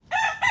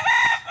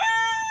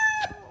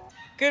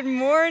Good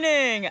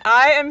morning.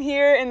 I am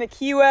here in the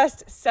Key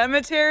West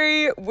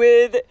Cemetery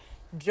with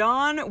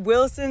John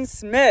Wilson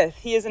Smith.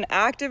 He is an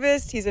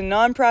activist, he's a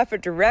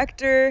nonprofit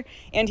director,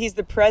 and he's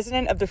the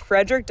president of the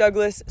Frederick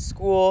Douglass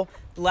School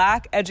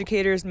Black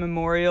Educators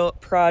Memorial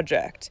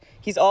Project.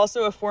 He's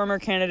also a former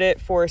candidate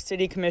for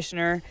City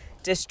Commissioner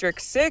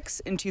District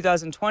 6 in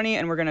 2020,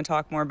 and we're going to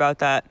talk more about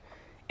that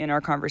in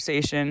our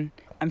conversation.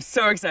 I'm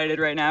so excited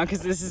right now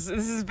because this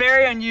is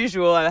very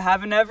unusual. I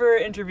have never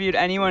interviewed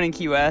anyone in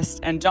Key West,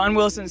 and John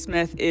Wilson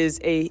Smith is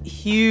a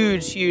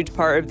huge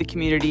part of the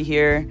community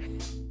here.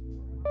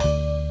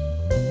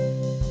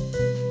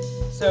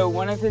 So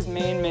one of his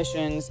main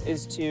missions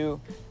is to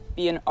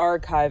be an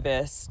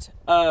archivist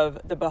of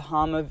the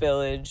Bahama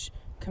Village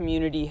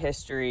community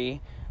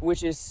history,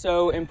 which is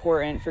so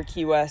important for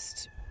Key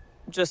West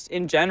just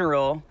in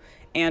general,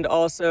 and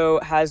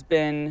also has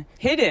been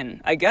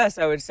hidden, I guess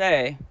I would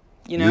say.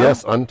 You know?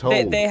 Yes,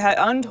 untold. They had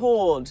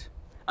untold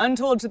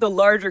to the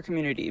larger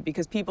community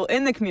because people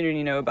in the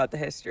community know about the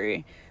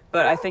history.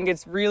 But I think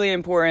it's really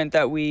important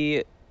that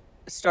we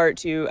start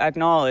to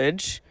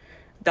acknowledge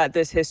that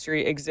this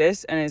history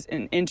exists and is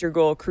an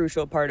integral,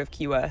 crucial part of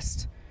Key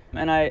West.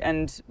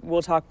 And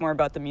we'll talk more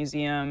about the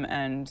museum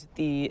and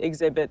the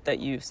exhibit that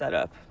you've set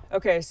up.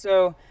 Okay,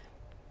 so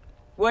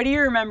what do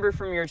you remember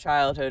from your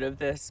childhood of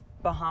this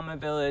Bahama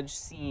Village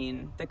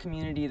scene, the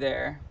community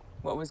there?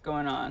 What was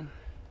going on?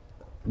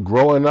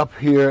 Growing up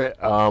here,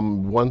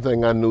 one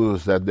thing I knew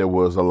is that there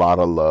was a lot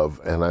of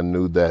love, and I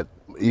knew that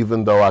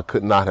even though I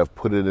could not have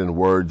put it in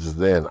words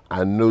then,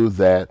 I knew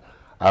that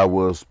I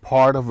was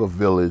part of a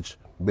village,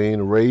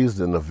 being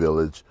raised in a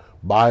village,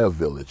 by a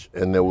village,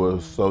 and there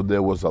was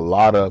a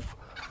lot of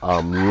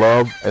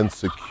love and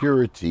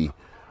security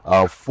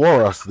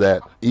for us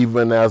that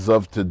even as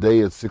of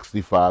today at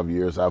 65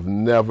 years, I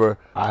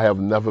have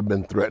never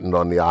been threatened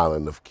on the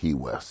island of Key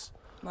West.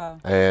 Wow.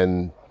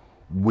 And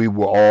we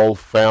were all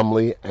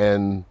family,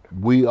 and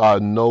we are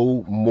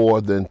no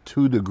more than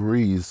 2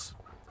 degrees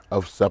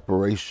of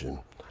separation.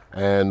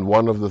 And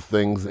one of the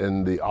things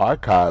in the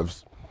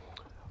archives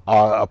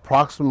are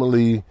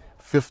approximately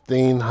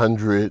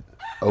 1,500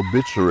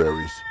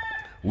 obituaries,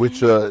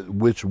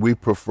 which we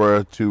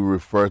prefer to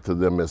refer to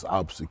them as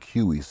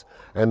obsequies.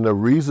 And the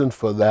reason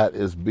for that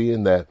is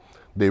being that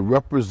they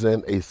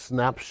represent a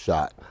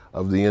snapshot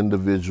of the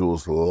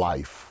individual's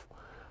life.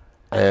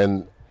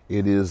 And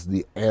it is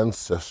the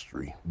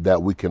ancestry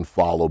that we can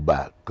follow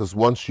back. Because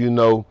once you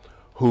know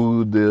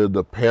who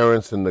the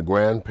parents and the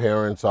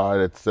grandparents are,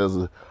 that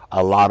says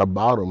a lot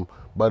about them.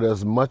 But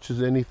as much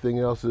as anything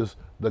else is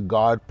the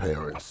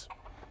godparents.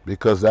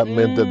 Because that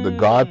meant that the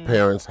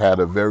godparents had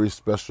a very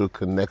special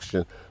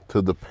connection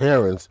to the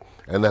parents,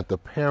 and that the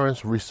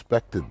parents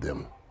respected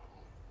them.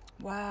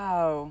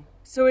 Wow.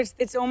 So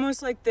it's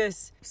almost like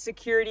this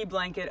security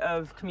blanket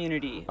of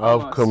community.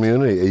 Of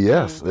community,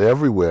 yes,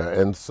 everywhere.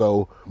 And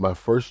so my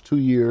first 2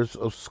 years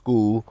of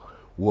school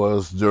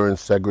was during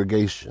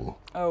segregation.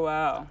 Oh,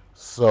 wow.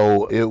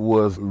 So it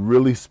was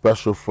really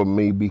special for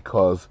me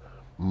because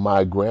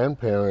my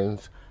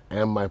grandparents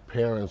and my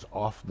parents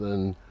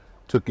often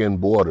took in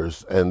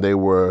boarders, and they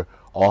were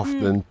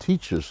often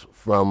teachers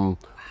from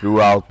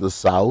throughout the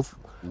South,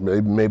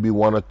 maybe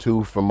 1 or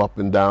 2 from up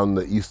and down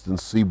the Eastern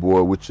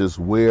Seaboard, which is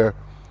where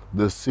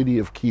the city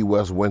of Key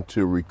West went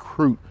to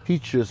recruit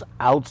teachers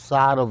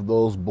outside of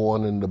those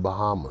born in the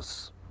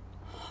Bahamas.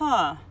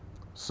 Huh.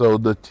 So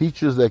the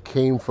teachers that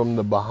came from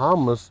the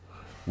Bahamas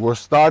were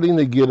starting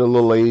to get a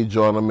little age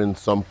on them in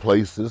some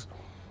places,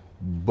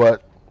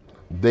 but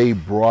they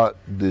brought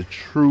the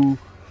true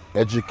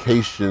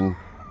education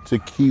to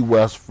Key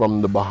West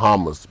from the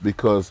Bahamas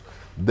because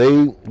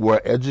they were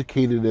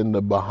educated in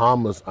the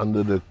Bahamas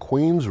under the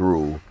Queen's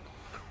rule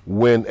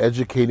when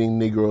educating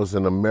Negroes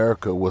in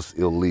America was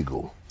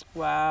illegal.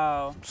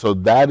 Wow. So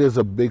that is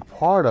a big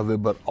part of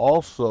it, but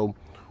also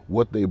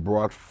what they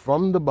brought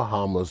from the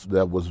Bahamas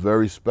that was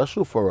very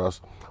special for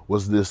us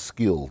was their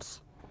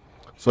skills.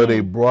 So they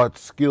brought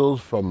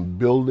skills from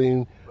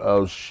building,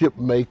 ship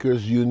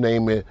makers, you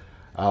name it.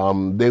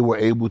 They were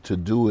able to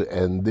do it,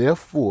 and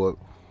therefore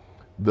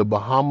the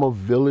Bahama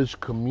Village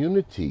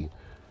community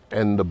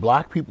and the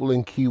black people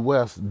in Key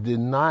West did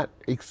not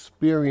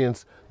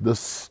experience the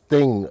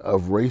sting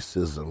of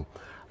racism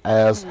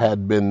as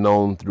had been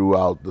known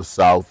throughout the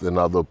South and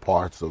other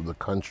parts of the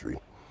country.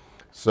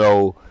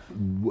 So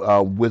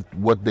with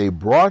what they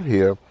brought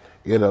here,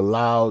 it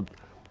allowed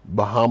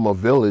Bahama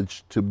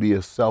Village to be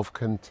a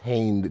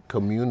self-contained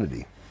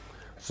community.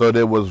 So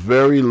there was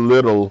very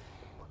little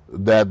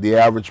that the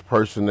average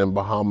person in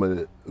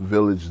Bahama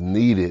Village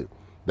needed,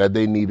 that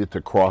they needed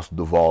to cross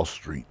Duval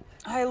Street.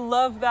 I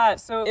love that.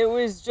 So it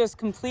was just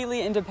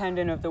completely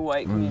independent of the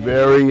white community.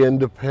 Very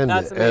independent.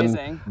 That's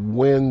amazing. And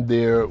when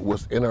there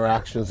was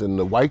interactions in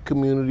the white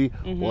community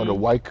or the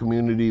white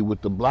community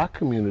with the black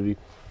community,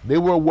 they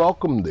were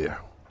welcome there.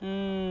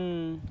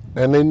 And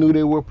they knew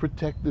they were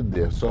protected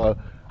there. So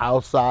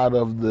outside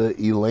of the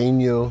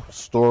Elena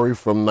story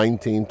from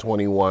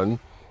 1921,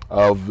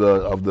 of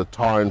the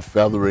tar and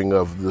feathering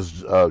of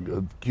this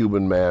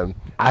Cuban man.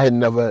 I had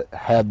never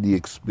had the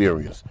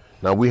experience.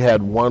 Now we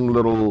had one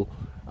little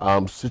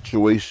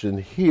situation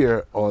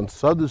here on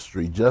Southern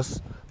Street,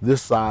 just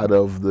this side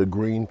of the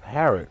Green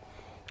Parrot,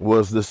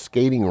 was the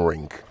skating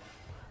rink,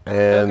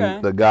 and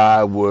Okay. the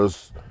guy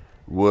was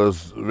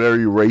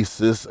very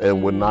racist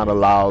and would not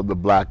allow the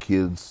black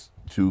kids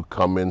to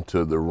come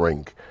into the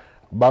rink.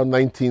 About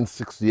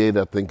 1968,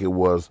 I think it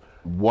was,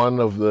 one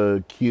of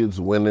the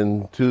kids went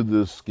into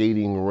the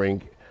skating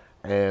rink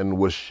and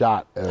was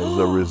shot as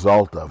a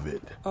result of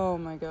it. Oh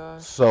my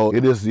gosh. So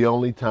it is the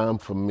only time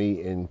for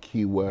me in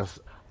Key West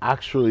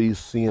actually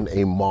seeing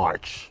a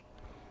march.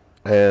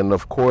 And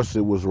of course,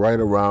 it was right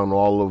around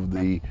all of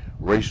the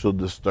racial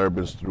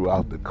disturbance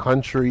throughout the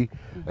country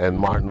and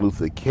Martin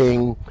Luther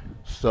King.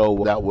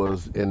 So that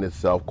was in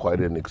itself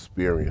quite an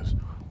experience.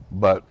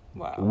 But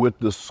Wow. with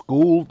the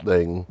school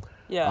thing,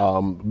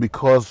 Yeah.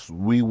 because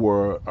we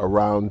were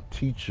around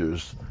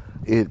teachers,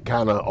 it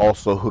kind of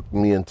also hooked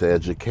me into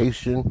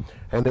education,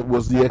 and it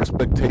was the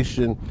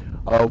expectation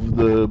of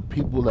the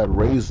people that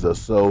raised us.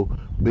 So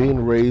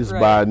being raised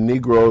by Right.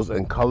 Negroes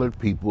and colored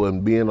people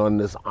and being on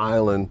this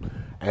island,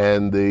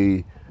 and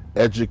the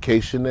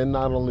education, and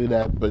not only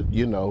that, but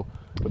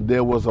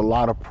there was a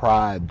lot of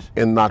pride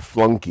in not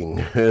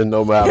flunking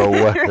no matter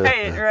what.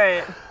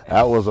 Right.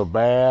 That was a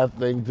bad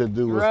thing to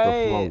do, was to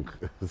Right. flunk.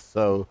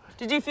 So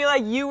Did you feel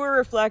like you were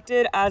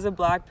reflected as a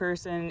black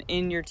person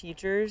in your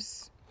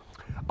teachers?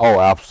 oh,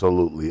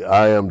 absolutely.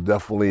 I am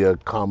definitely a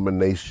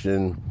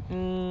combination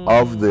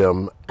of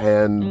them.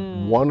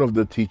 And one of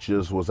the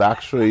teachers was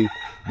actually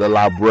the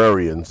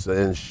librarians,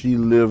 and she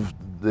lived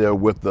there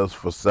with us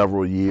for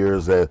several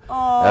years.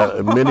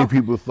 And many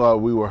people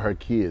thought we were her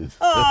kids.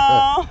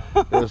 Oh,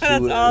 And that's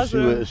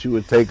awesome. she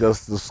would take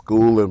us to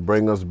school and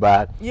bring us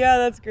back. Yeah,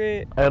 that's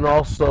great. And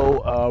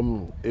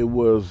also, it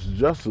was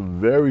just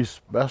very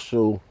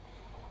special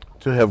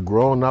to have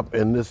grown up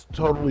in this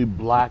totally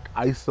black,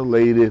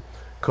 isolated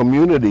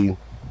community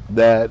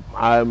that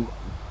I'm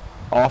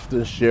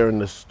often sharing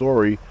the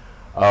story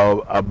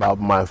about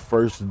my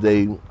first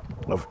day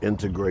of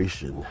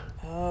integration,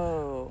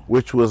 Oh.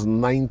 which was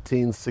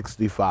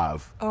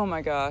 1965. Oh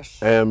my gosh.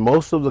 And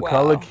most of the Wow.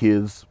 colored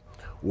kids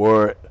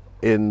were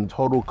in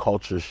total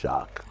culture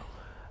shock.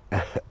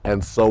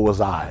 And so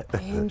was I.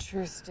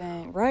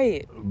 Interesting.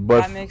 Right.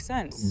 But That makes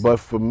sense. But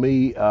for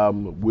me,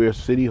 where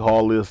City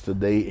Hall is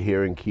today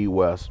here in Key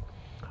West,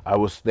 I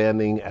was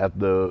standing at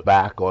the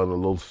back on a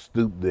little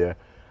stoop there,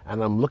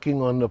 and I'm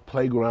looking on the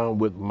playground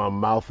with my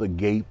mouth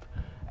agape,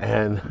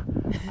 and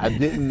I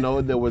didn't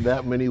know there were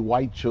that many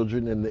white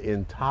children in the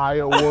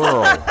entire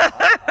world.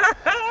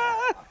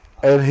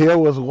 And here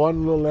was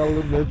one little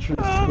elementary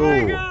Oh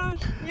school. my gosh.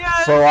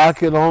 Yes. So I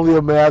can only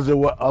imagine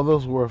what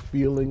others were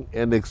feeling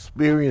and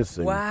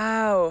experiencing.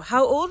 Wow.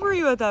 How old were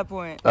you at that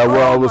point?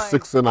 Well, I was my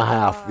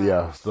 6.5,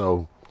 yeah.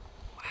 So,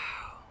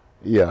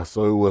 yeah,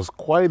 so it was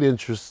quite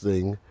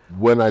interesting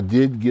when I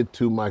did get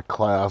to my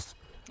class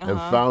and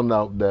found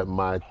out that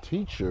my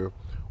teacher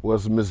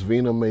was Miss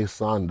Vina Mae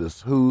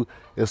Saunders, who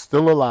is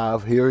still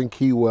alive here in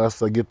Key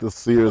West. I get to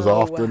see her as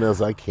often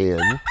as I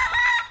can.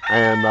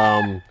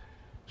 And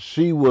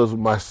she was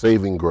my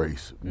saving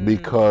grace,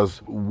 because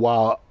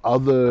while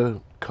other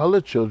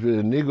colored children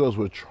and Negroes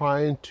were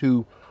trying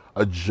to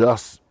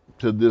adjust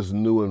to this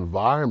new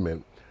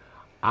environment,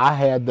 I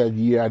had that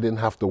year I didn't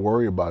have to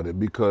worry about it,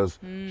 because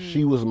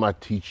she was my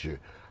teacher.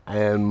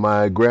 And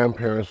my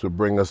grandparents would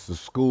bring us to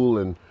school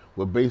and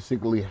would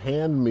basically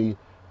hand me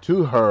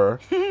to her.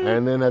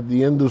 And then at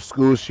the end of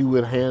school, she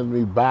would hand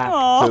me back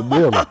to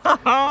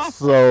them.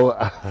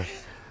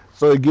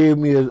 So it gave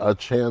me a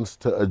chance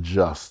to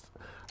adjust.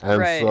 And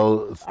Right.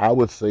 so I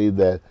would say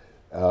that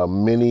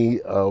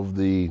many of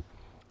the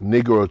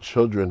Negro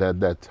children at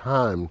that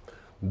time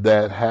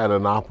that had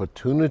an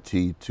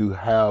opportunity to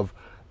have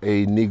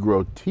a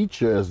Negro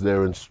teacher as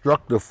their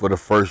instructor for the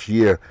first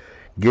year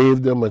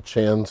gave them a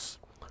chance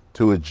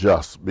to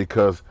adjust,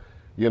 because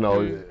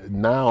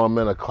now I'm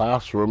in a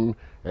classroom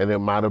and there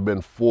might have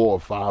been 4 or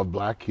 5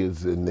 black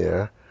kids in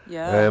there,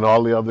 Yeah. and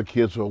all the other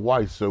kids were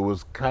white, so it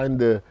was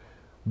kind of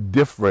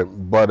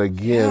different. But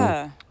again,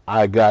 Yeah.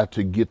 I got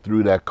to get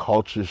through that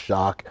culture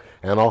shock,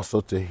 and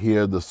also to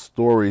hear the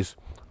stories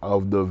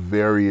of the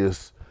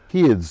various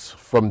kids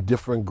from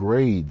different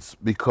grades,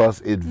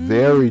 because it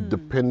varied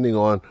depending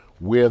on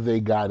where they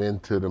got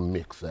into the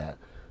mix at.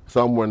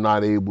 Some were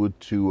not able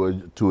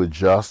to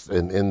adjust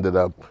and ended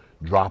up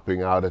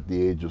dropping out at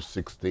the age of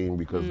 16,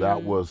 because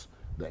that was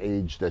the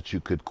age that you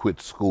could quit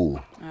school.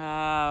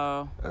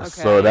 Oh. Okay.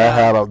 So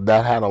yeah.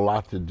 that had a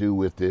lot to do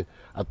with it.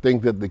 I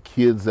think that the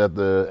kids at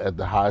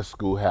the high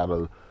school had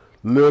a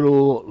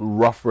little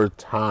rougher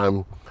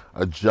time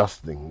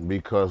adjusting,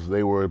 because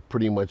they were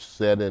pretty much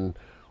set in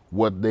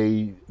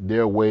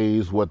their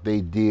ways, what they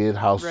did,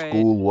 how Right.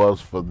 school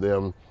was for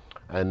them,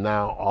 and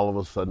now all of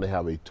a sudden they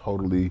have a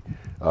totally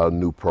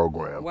new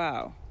program.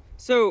 Wow.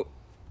 So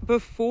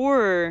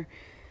before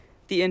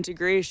the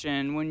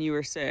integration, when you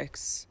were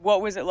 6,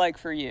 what was it like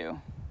for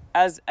you?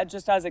 as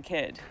a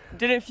kid?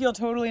 Did it feel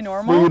totally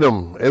normal?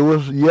 Freedom. It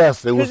was,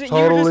 yes, it was 'Cause you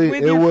were just totally,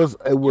 with it your- was,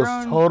 it your was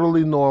own-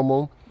 totally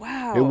normal.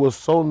 Wow. It was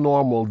so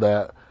normal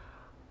that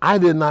I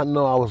did not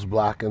know I was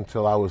black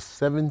until I was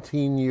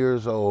 17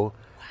 years old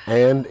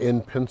and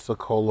in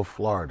Pensacola,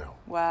 Florida.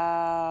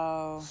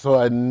 Wow. So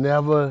I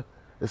never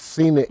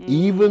seen it,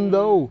 even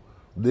though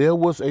there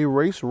was a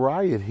race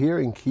riot here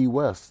in Key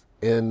West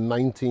in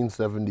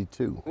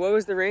 1972. What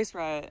was the race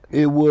riot?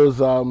 It was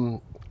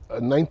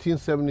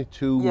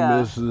 1972.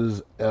 Yeah.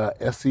 Mrs.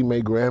 Essie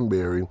Mae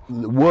Granberry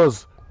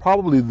was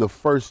probably the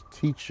first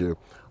teacher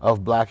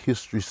of Black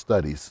History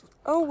Studies.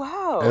 Oh,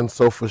 wow. And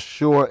so for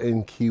sure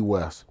in Key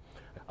West.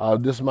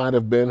 This might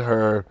have been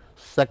her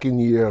second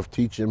year of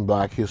teaching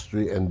Black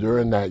history, and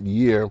during that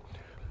year,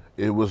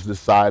 it was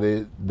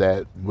decided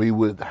that we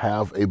would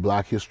have a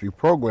Black history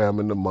program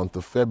in the month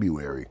of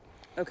February.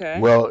 Okay.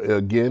 Well,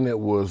 again, it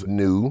was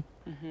new,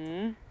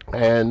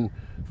 and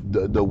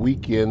the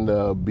weekend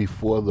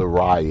before the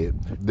riot,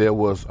 there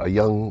was a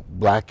young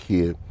black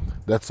kid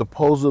that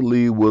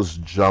supposedly was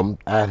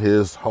jumped at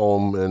his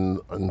home in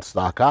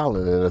Stock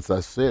Island, and as I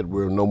said,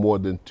 we're no more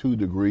than 2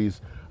 degrees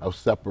of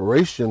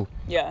separation.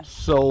 Yeah.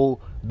 So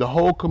the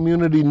whole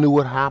community knew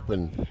what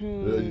happened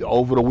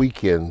over the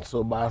weekend.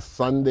 So by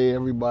Sunday,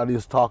 everybody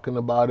is talking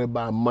about it.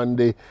 By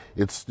Monday,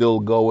 it's still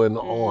going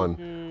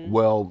on.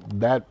 Well,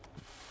 that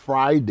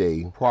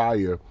Friday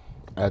prior,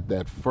 at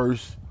that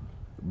first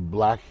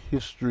Black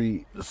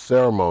History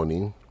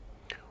ceremony,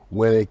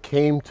 when it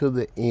came to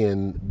the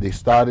end, they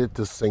started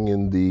to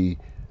singing the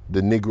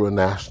Negro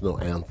National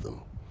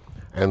Anthem.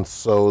 And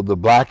so the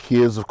black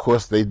kids, of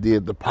course, they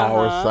did the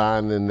power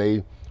sign and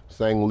they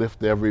sang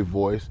Lift Every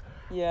Voice.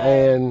 Yeah.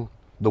 And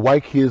the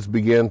white kids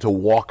began to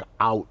walk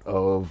out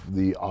of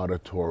the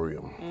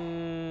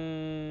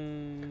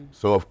auditorium.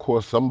 So of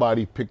course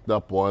somebody picked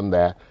up on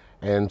that.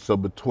 And so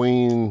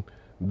between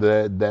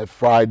that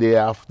Friday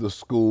after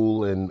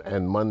school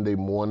and Monday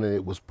morning,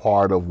 it was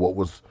part of what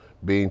was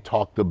being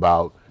talked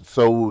about.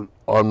 So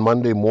on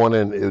Monday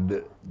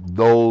morning,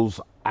 those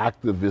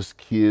activist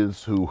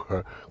kids who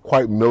were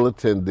quite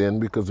militant then,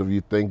 because if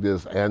you think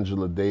there's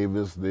Angela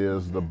Davis,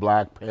 there's the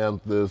Black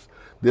Panthers,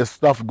 there's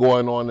stuff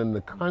going on in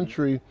the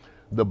country,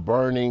 the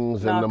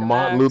burnings and the Malcolm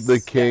Martin X,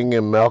 Luther King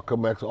and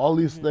Malcolm X, all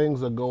these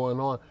things are going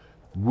on.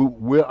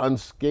 We're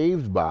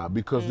unscathed by it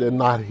because they're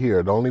not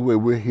here. The only way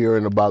we're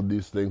hearing about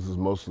these things is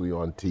mostly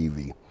on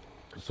TV.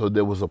 So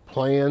there was a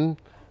plan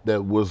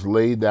that was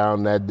laid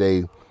down that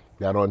day,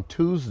 that on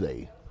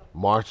Tuesday,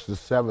 March the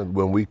 7th,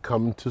 when we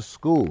come to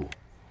school,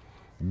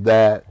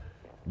 that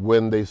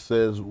when they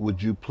says,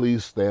 would you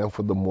please stand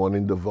for the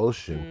morning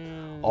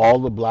devotion, all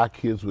the black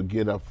kids would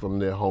get up from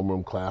their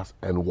homeroom class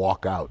and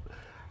walk out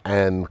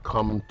and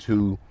come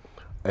to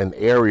an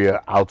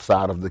area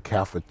outside of the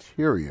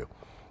cafeteria,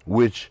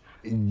 which,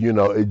 you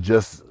know, it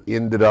just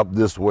ended up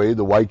this way.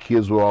 The white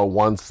kids were on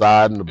one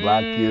side and the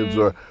black kids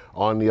were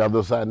on the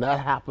other side. And that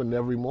happened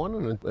every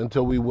morning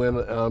until we went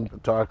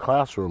to our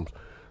classrooms.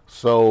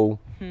 So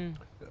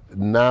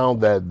now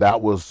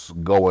that was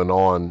going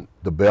on,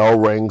 the bell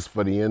rings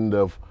for the end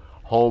of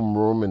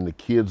homeroom and the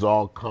kids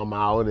all come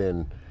out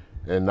and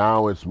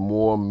now it's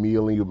more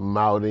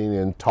mouthing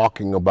and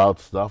talking about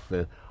stuff.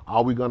 And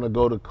are we gonna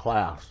go to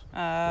class?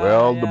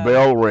 The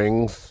bell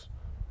rings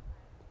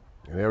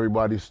and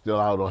everybody's still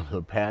out on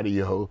the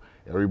patio.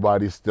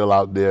 Everybody's still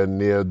out there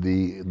near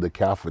the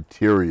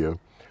cafeteria.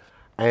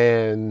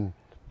 And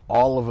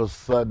all of a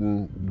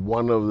sudden,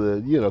 one of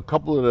the, a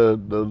couple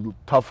of the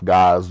tough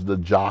guys, the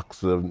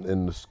jocks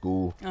in the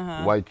school,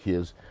 white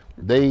kids,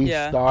 they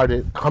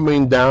started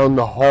coming down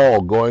the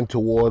hall, going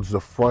towards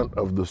the front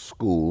of the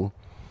school.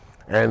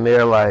 And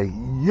they're like,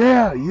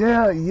 yeah,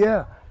 yeah,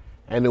 yeah.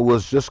 And it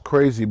was just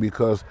crazy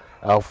because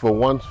for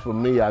once for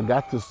me, I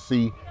got to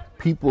see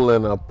people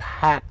in a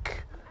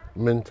pack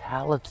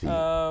mentality.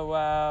 Oh,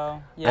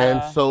 wow. Yeah.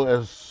 And so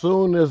as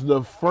soon as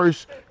the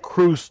first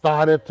crew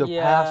started to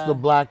pass the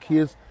black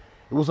kids,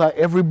 it was like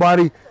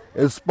everybody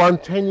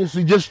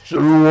spontaneously just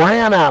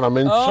ran at them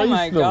and chased them. Oh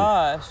my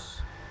gosh.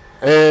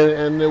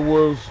 And it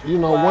was,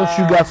 once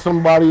you got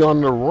somebody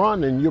on the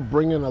run and you're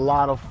bringing a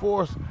lot of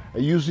force,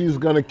 it usually is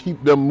going to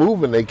keep them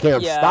moving. They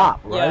can't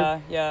stop,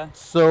 right? Yeah.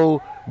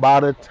 So by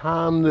the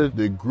time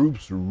the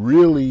groups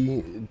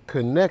really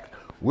connect,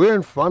 we're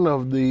in front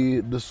of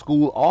the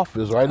school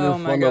office, right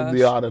in front of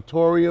the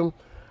auditorium,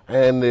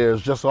 and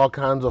there's just all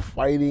kinds of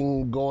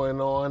fighting going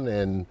on,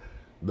 and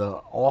the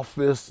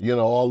office,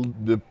 all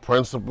the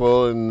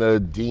principal and the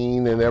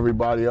dean and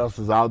everybody else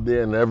is out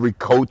there, and every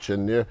coach,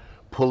 and they're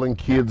pulling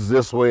kids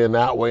this way and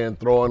that way and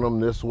throwing them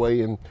this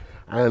way,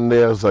 and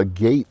there's a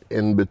gate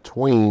in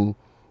between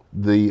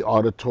the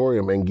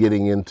auditorium and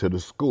getting into the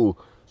school.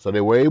 So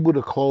they were able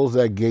to close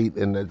that gate,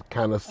 and it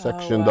kind of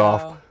sectioned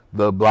off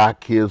the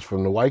black kids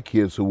from the white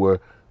kids the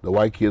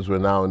white kids were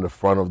now in the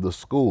front of the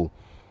school.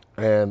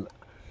 And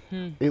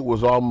it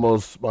was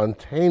almost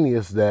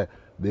spontaneous that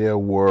there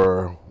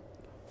were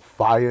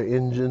fire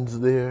engines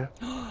there.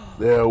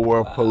 There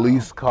were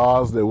police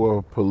cars, there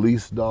were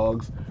police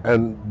dogs.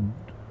 And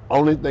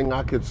only thing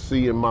I could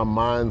see in my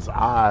mind's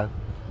eye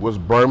was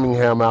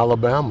Birmingham,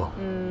 Alabama.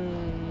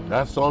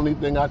 That's the only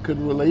thing I could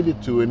relate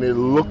it to, and it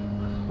looked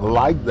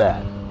like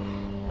that.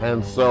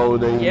 And so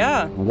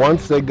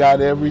once they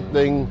got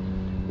everything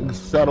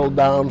settled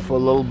down for a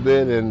little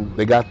bit, and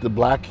they got the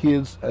black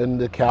kids in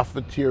the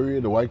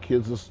cafeteria, the white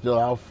kids are still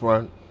out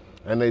front,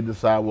 and they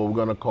decide, well, we're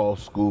gonna call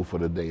school for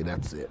the day,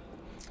 that's it.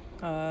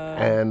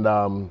 And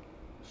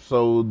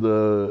so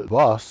the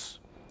bus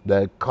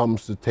that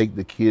comes to take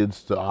the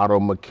kids to auto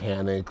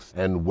mechanics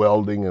and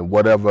welding and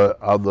whatever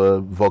other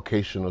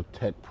vocational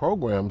tech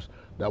programs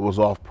that was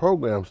off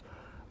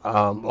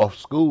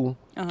school,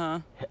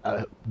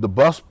 the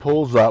bus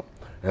pulls up,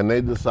 and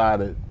they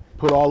decided,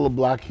 put all the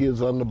black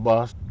kids on the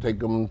bus, take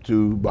them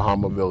to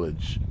Bahama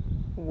Village.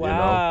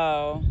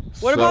 Wow.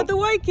 What about the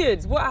white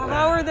kids?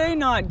 How are they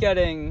not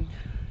getting,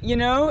 I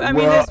mean,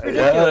 it's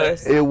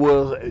ridiculous. It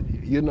was,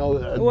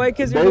 white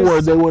kids they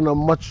were in a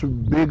much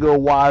bigger,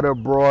 wider,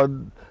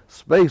 broad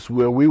space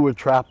where we were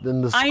trapped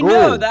in the school.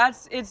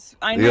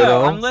 I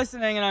know, I'm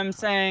listening and I'm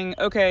saying,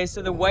 okay,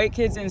 so the white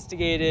kids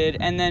instigated,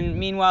 and then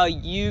meanwhile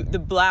the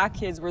black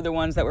kids were the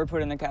ones that were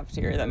put in the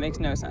cafeteria. That makes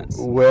no sense.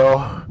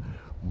 Well,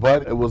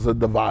 but it was a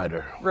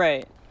divider.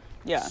 Right.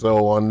 Yeah.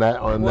 So on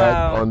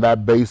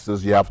that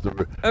basis, you have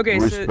to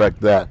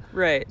respect that.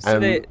 Right. So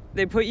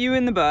they put you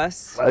in the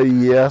bus.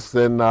 Yes,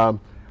 and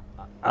I'm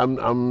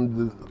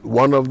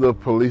one of the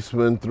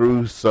policemen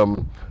threw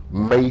some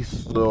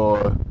mace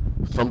or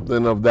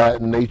something of that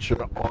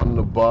nature on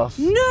the bus.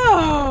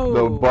 No.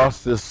 The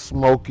bus is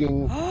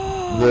smoking.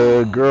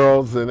 The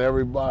girls and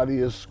everybody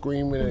is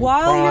screaming and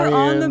while crying. You're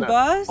on the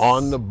bus?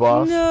 On the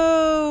bus.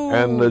 No.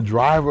 And the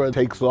driver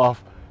takes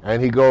off,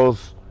 and he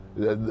goes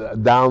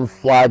down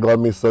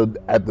Flagler. So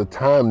at the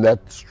time,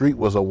 that street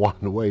was a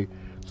one-way.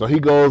 So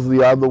he goes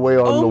the other way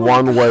on the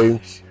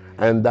one-way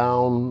and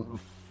down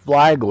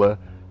Flagler.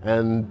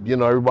 And,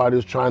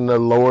 everybody's trying to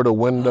lower the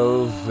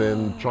windows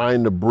and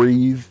trying to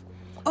breathe.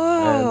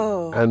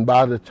 Oh. And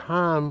by the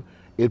time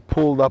it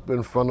pulled up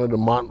in front of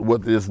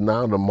what is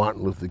now the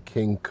Martin Luther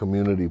King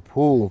Community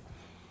Pool,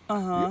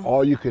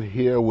 all you could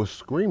hear was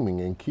screaming,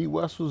 and Key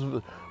West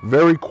was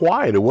very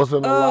quiet. It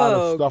wasn't a lot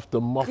of stuff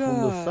to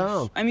muffle the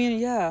sound. I mean,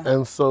 yeah.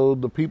 And so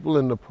the people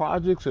in the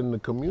projects and the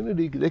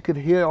community, they could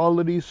hear all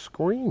of these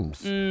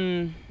screams,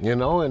 and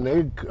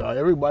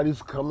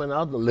everybody's coming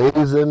out, the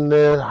ladies in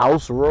their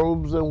house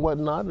robes and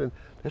whatnot, and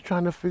they're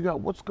trying to figure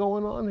out what's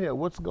going on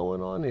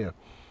here.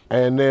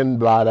 And then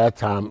by that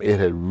time, it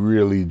had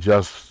really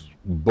just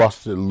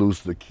busted loose.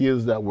 The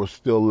kids that were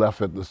still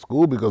left at the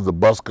school, because the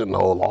bus couldn't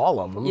hold all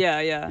of them.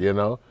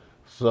 Yeah.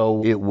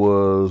 So it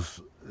was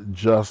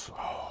just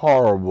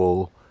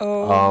horrible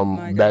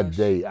that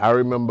day. I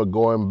remember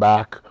going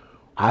back.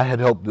 I had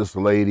helped this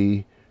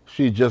lady.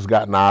 She had just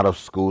gotten out of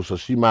school, so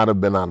she might have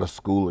been out of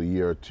school a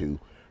year or two.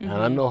 And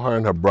I know her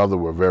and her brother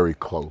were very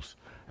close.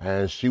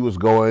 And she was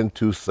going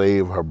to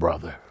save her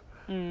brother,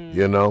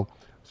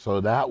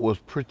 So that was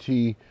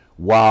pretty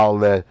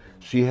wild that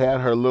she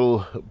had her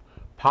little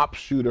pop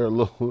shooter,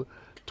 little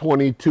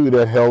 22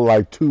 that held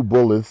like 2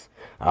 bullets.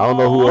 I don't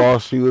know who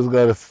else she was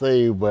going to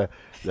save, but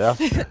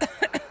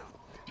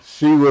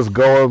she was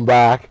going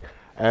back.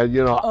 And,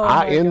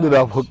 I ended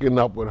up hooking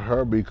up with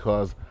her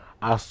because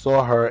I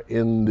saw her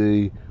in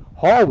the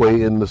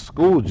hallway in the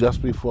school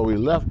just before we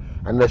left,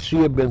 and that she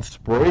had been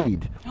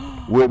sprayed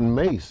with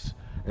mace.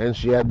 And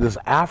she had this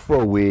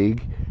afro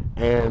wig,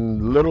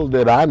 and little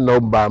did I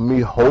know, by me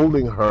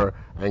holding her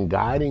and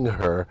guiding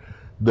her,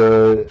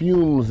 the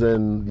fumes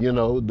and,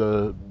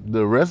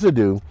 the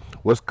residue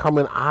was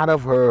coming out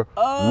of her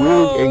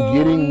wig and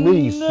getting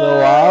me. No. So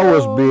I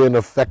was being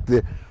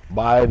affected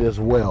by it as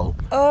well.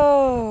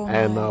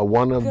 And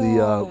one of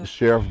the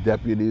sheriff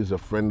deputies, a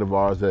friend of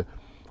ours that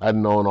I'd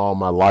known all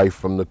my life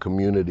from the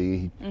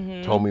community,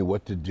 he told me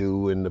what to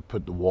do and to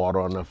put the water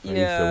on her face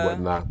and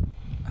whatnot.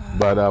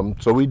 But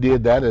so we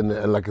did that,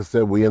 and like I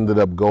said, we ended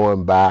up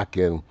going back,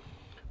 and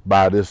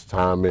by this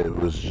time it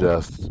was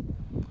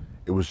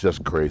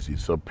just crazy.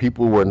 So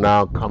people were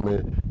now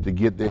coming to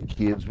get their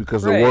kids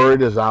because the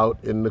word is out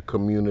in the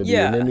community,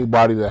 and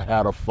anybody that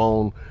had a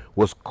phone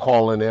was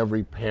calling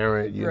every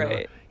parent, you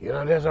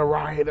know, there's a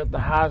riot at the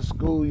high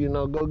school,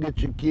 go get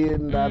your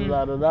kid, and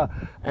da-da-da-da-da.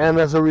 And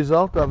as a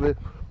result of it,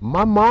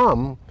 my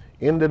mom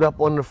ended up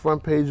on the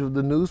front page of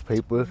the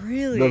newspaper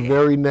the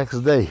very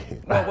next day.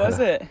 What was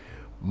it?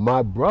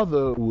 My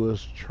brother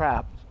was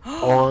trapped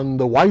on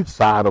the white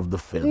side of the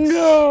fence.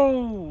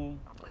 No!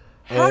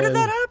 How did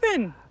that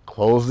happen?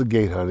 Close the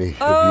gate, honey. If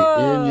you're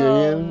in,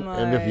 you're in,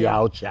 and if you're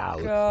out, you're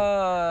out.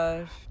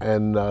 Gosh.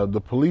 And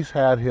the police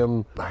had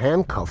him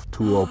handcuffed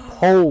to a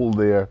pole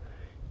there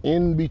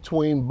in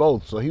between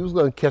both. So he was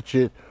going to catch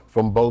it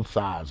from both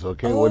sides,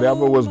 okay?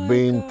 Whatever was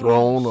being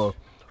thrown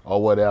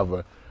or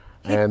whatever.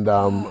 And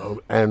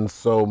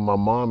so my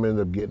mom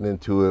ended up getting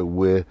into it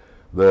with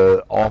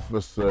the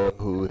officer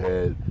who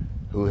had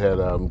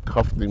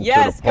cuffed him to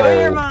the pole. Go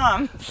your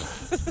mom.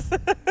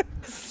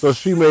 So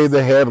she made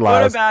the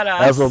headlines. What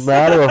about us? As a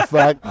matter of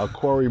fact,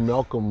 Corey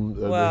Malcolm,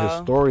 the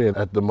historian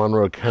at the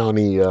Monroe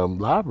County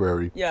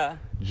Library,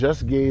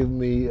 just gave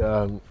me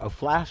a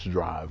flash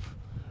drive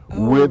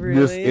with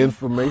this really?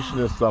 information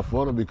and stuff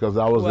on it because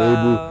I was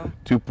Wow. able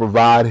to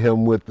provide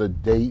him with the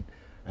date.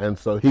 And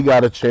so he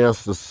got a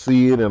chance to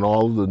see it and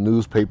all of the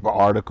newspaper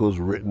articles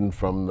written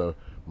from the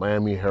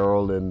Miami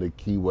Herald and the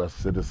Key West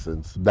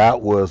Citizens.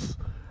 That was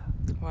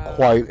Wow.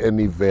 quite an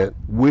event,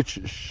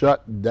 which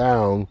shut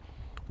down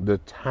the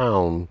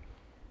town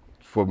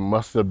for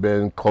must have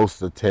been close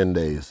to 10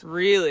 days.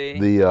 Really?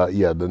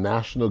 The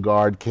National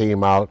Guard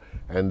came out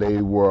and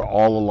they were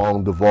all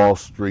along Duval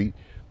Street.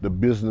 The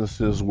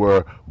businesses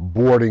were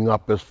boarding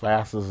up as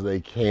fast as they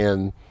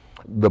can.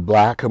 The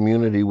black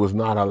community was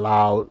not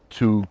allowed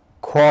to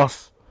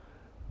cross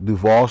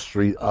Duval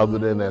Street other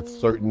than at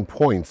certain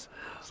points.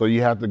 So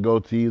you had to go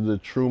to either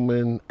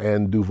Truman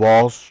and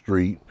Duval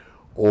Street,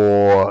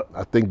 or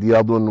I think the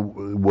other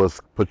one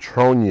was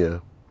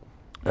Petronia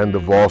and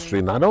Duval Street.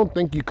 And I don't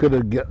think you could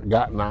have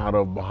gotten out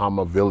of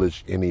Bahama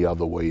Village any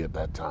other way at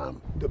that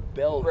time. The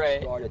bell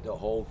Right. started the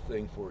whole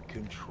thing for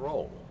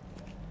control.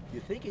 You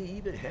think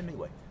even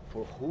Hemingway,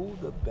 for who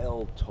the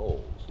bell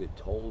tolls, it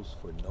tolls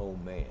for no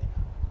man.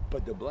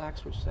 But the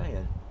blacks were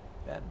saying,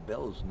 that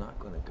bell's not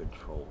going to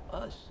control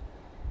us.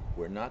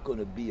 We're not going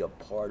to be a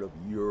part of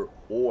your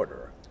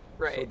order. So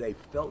Right. they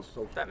felt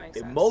so That makes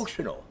sense.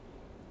 emotional.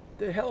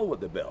 The hell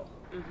with the bell.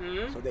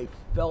 So they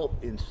felt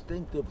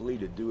instinctively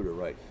to do the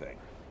right thing.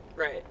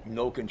 Right.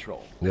 No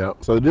control. Yeah.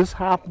 So this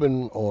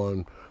happened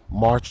on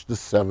March the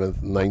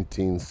 7th,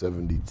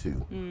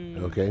 1972.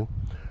 Okay.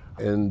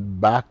 And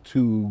back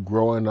to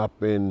growing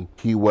up in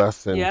Key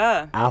West, and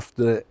Yeah.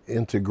 after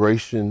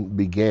integration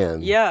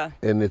began, Yeah.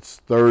 in its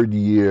third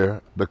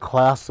year, the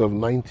class of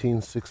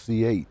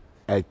 1968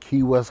 at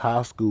Key West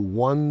High School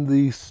won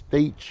the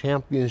state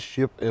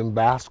championship in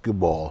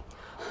basketball.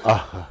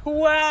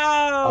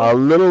 Wow. A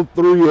little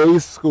 3A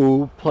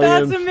school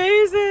That's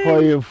amazing.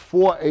 playing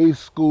 4A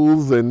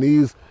schools and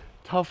these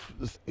tough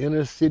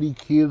inner city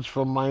kids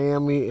from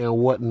Miami and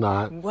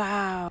whatnot.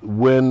 Wow.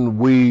 When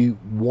we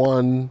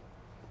won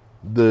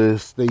the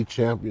state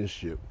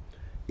championship,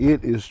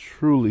 it is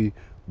truly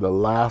the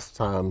last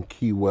time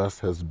Key West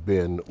has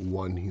been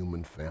one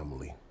human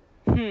family.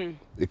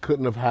 It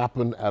couldn't have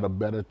happened at a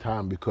better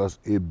time because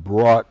it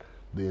brought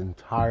the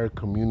entire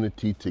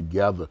community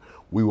together.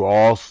 We were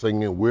all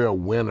singing, "We're a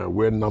winner,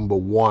 we're number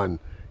one,"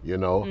 you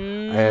know,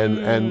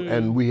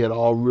 and we had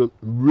all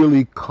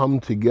really come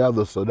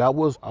together. So that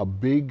was a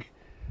big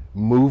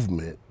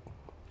movement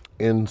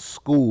in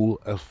school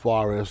as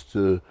far as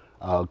to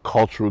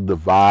cultural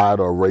divide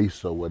or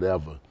race or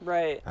whatever.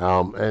 Right.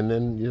 And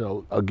then, you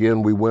know,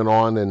 again, we went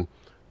on and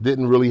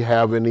didn't really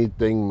have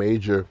anything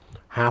major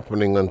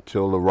happening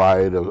until the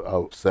riot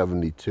of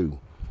 72.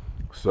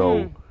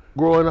 So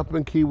growing up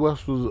in Key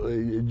West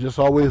it just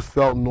always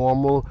felt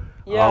normal.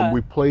 Yeah.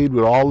 We played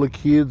with all the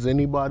kids,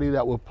 anybody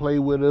that would play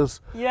with us.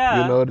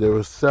 Yeah. You know, there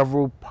were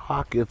several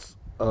pockets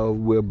of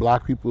where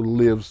black people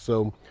lived.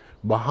 So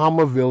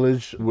Bahama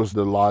Village was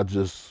the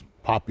largest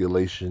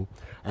population.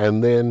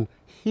 And then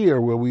here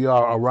where we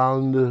are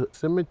around the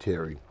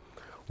cemetery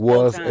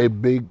was Okay. a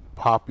big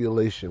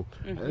population.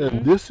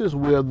 And this is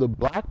where the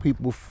black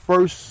people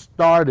first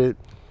started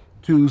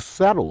to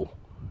settle,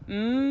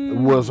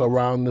 was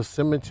around the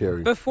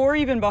cemetery. Before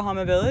even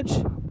Bahama Village?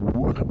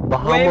 Way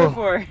Bahama,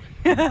 before.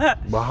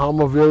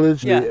 Bahama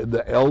Village, Yeah.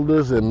 the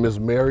elders, and Miss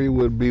Mary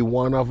would be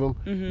one of them,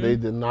 they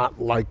did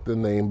not like the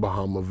name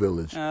Bahama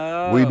Village.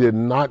 Oh. We did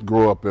not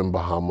grow up in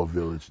Bahama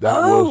Village. That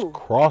Oh. was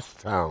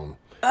Crosstown.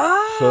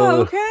 Oh,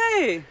 So-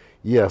 okay.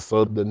 Yeah,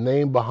 so the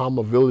name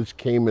Bahama Village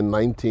came in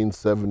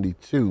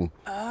 1972.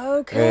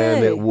 Okay.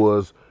 And it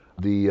was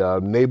the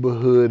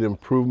Neighborhood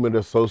Improvement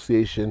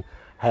Association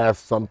has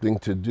something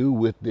to do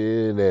with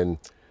it and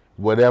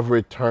whatever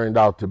it turned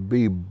out to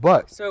be.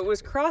 But So it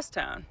was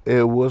Crosstown.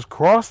 it was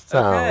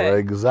Crosstown, Okay.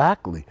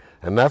 exactly.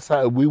 And that's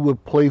how we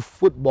would play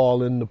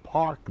football in the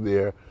park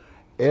there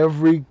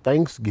every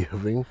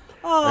Thanksgiving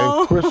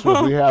and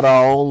Christmas. We had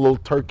our own little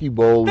turkey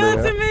bowl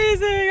That's there.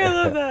 amazing. I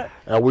love that.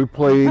 And we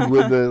played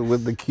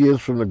with the kids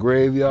from the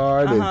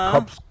graveyard and Uh-huh.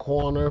 Cups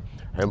Corner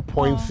and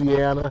Point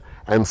Siena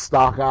and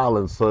Stock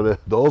Island. So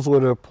those were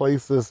the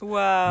places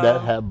Wow.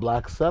 that had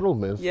black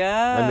settlements.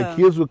 Yeah. And the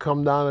kids would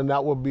come down and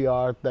that would be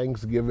our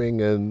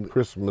Thanksgiving and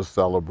Christmas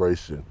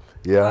celebration.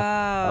 Yeah.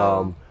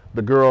 Wow.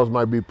 The girls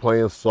might be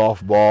playing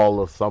softball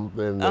or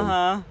something. and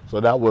Uh-huh. So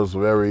that was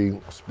very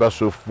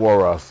special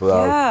for us.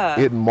 Yeah.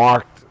 It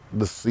marked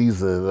the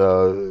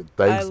season,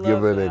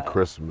 Thanksgiving and that.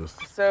 Christmas.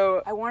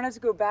 So I wanted to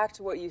go back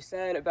to what you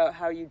said about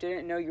how you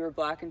didn't know you were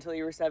black until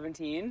you were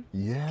 17.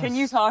 Yes. Can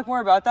you talk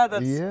more about that?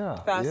 That's Yeah,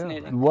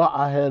 fascinating. yeah. Well,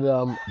 I had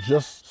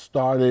just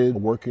started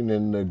working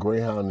in the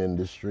Greyhound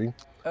industry,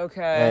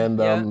 Okay. and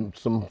yeah.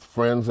 some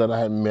friends that I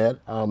had met,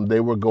 they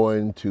were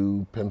going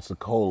to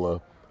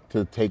Pensacola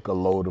to take a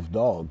load of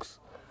dogs.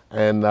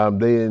 And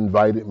they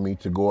invited me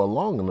to go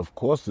along. And of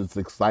course, it's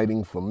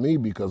exciting for me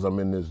because I'm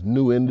in this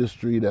new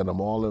industry that I'm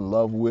all in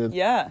love with.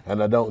 Yeah.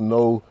 And I don't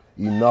know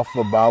enough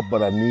about,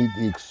 but I need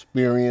the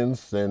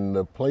experience and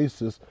the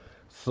places.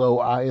 So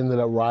I ended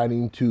up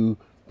riding to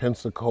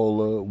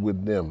Pensacola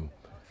with them.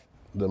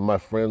 my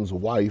friend's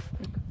wife,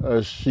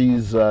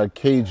 she's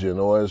Cajun,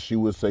 or as she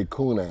would say,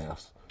 coon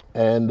ass.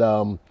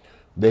 And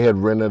they had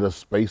rented a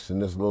space in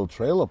this little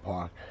trailer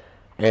park.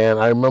 And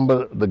I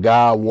remember the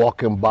guy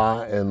walking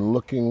by and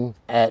looking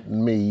at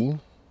me,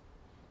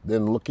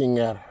 then looking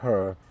at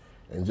her,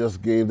 and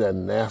just gave that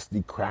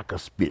nasty cracker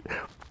spit.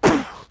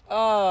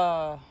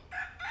 Oh.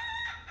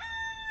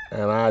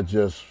 And that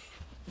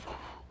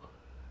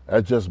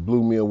just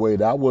blew me away.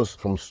 That was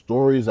from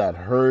stories I'd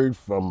heard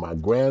from my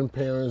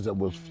grandparents. That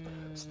was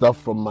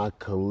stuff from my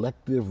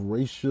collective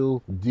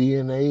racial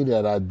DNA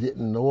that I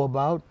didn't know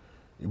about.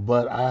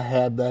 But I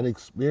had that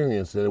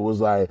experience, and it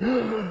was like,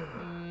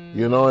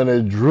 you know, and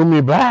it drew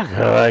me back.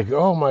 Like,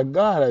 oh my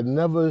God, I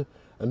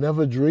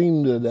never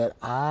dreamed that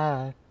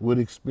I would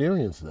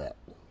experience that.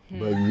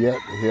 But yet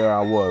here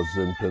I was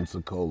in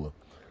Pensacola.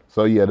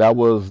 So yeah, that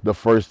was the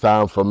first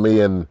time for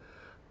me, and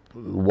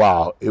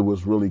wow, it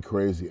was really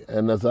crazy.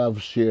 And as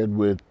I've shared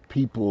with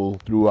people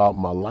throughout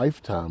my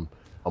lifetime,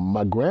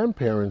 my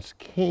grandparents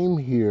came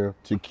here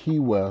to Key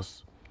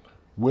West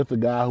with a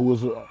guy who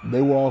was,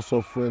 they were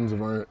also friends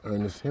of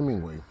Ernest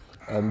Hemingway.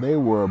 And they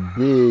were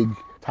big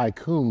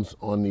tycoons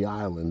on the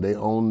island. They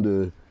owned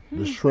the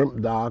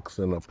shrimp docks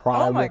and a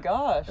private, Oh my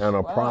gosh.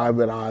 Wow.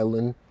 private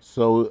island.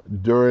 So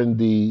during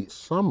the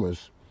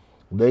summers,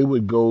 they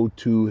would go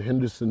to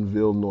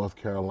Hendersonville, North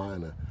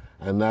Carolina,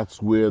 and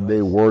that's where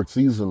they worked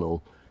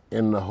seasonal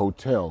in the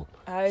hotel.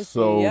 I see,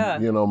 So, yeah.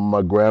 you know,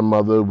 my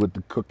grandmother with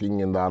the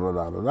cooking and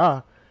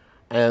da-da-da-da-da.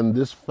 And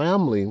this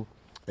family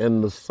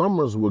in the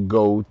summers would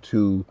go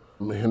to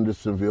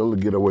Hendersonville to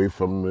get away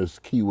from this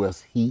Key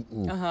West heat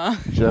and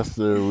just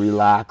to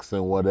relax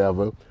and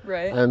whatever.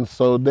 Right. And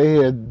so they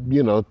had,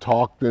 you know,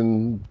 talked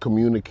and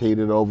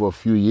communicated over a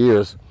few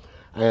years.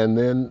 And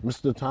then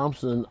Mr.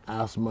 Thompson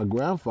asked my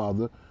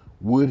grandfather,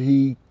 would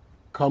he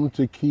come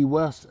to Key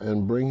West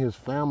and bring his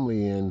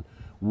family in?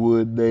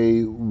 Would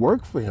they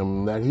work for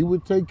him, that he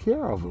would take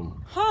care of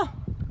them? Huh.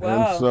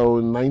 Wow. And so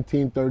in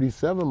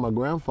 1937, my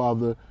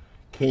grandfather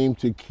came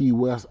to Key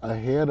West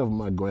ahead of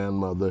my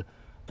grandmother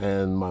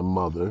and my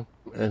mother,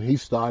 and he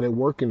started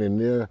working.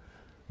 And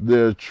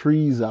there are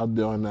trees out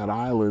there on that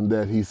island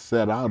that he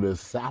set out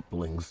as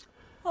saplings.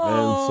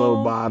 And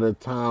so by the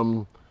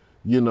time,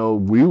 you know,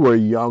 we were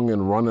young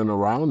and running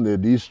around there,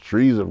 these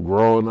trees have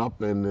grown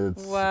up, and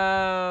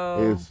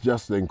it's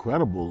just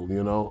incredible,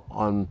 you know,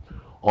 on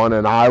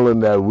an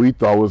island that we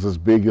thought was as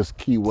big as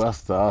Key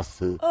West to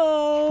us. It's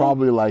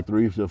probably like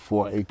 3 to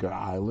 4 acre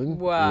island.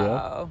 Wow.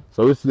 Yeah.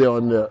 So it's there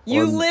on the.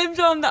 You lived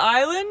on the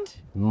island?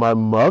 My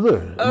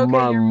mother, Okay,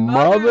 my your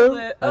mother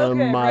mother, okay,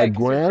 and my right, 'cause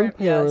your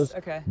grandparents, yes,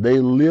 okay. they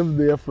lived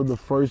there for the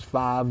first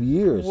 5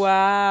 years.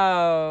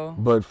 Wow.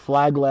 But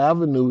Flagler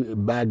Avenue,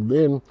 back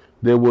then,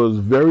 there was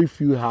very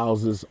few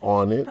houses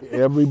on it.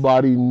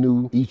 Everybody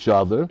knew each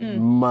other.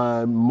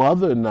 My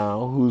mother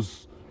now,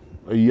 who's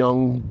a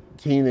young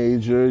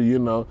teenager, you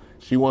know,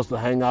 she wants to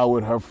hang out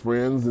with her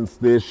friends.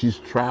 Instead, she's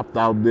trapped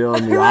out there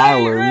on the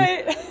island,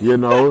 right. you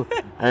know.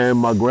 And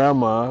my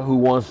grandma, who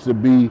wants to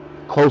be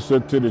closer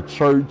to the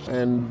church.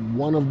 And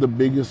one of the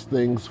biggest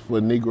things for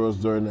Negroes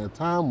during that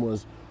time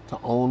was to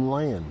own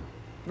land.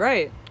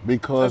 Right.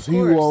 Because Of he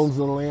who course. owns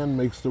the land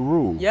makes the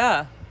rule.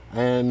 Yeah.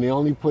 And the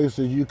only place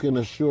that you can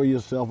assure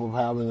yourself of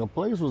having a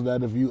place was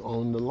that if you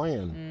own the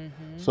land.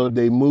 So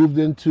they moved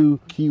into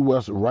Key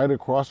West right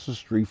across the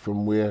street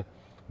from where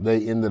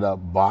they ended up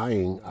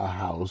buying a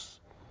house.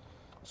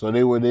 So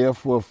they were there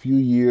for a few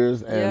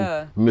years, and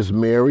Yeah. Miss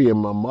Mary and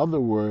my mother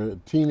were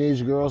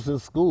teenage girls in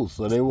school,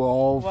 so they were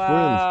all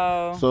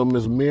Wow. friends. So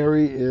Miss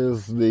Mary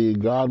is the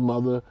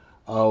godmother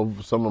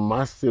of some of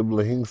my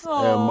siblings,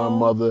 and my Aw.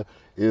 mother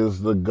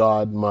is the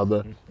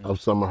godmother of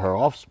some of her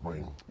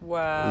offspring.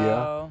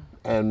 Wow.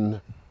 Yeah.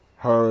 And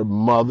her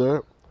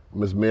mother,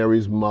 Miss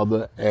Mary's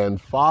mother and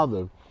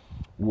father,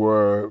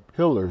 were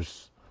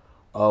pillars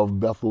of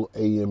Bethel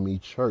AME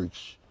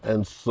Church.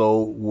 And so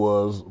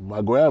was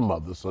my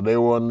grandmother. So they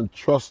were on the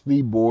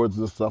trustee boards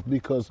and stuff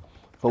because,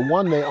 for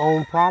one, they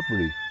owned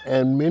property.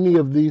 And many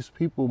of these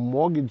people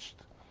mortgaged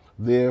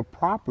their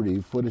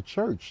property for the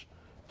church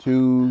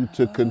to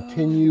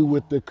continue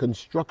with the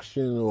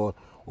construction or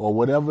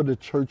whatever the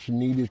church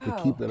needed to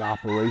keep it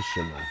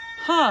operational.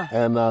 Huh.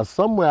 And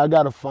somewhere, I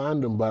got to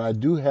find them, but I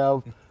do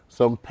have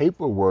some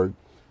paperwork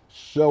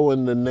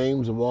showing the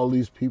names of all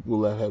these people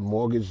that had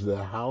mortgaged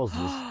their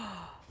houses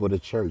for the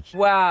church.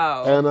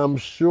 Wow. And I'm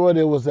sure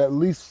there was at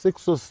least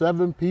 6 or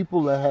 7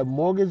 people that had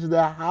mortgaged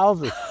their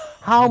houses.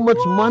 How much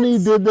money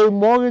did they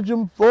mortgage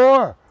them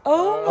for?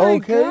 Oh my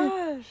Okay.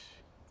 gosh.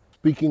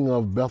 Speaking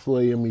of Bethel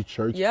AME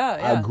Church, Yeah,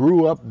 I yeah.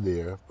 grew up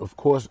there. Of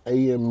course,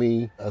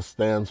 AME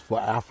stands for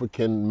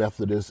African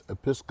Methodist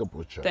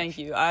Episcopal Church. Thank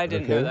you. I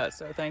didn't know Okay. that,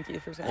 so thank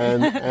you for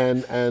saying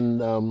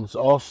And it's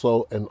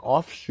also an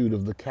offshoot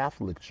of the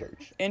Catholic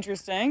Church.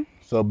 Interesting.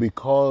 So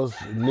because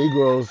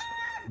Negroes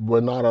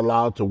were not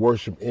allowed to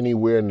worship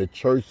anywhere in the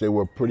church, they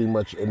were pretty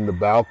much in the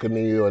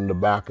balcony or in the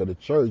back of the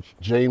church,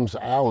 James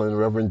Allen,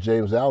 Reverend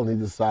James Allen, he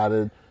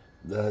decided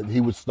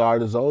he would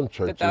start his own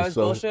church. But that And was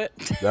so bullshit.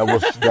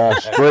 That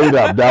straight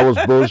up. That was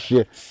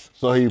bullshit.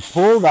 So he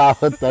pulled out.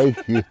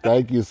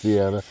 Thank you,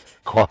 Sienna.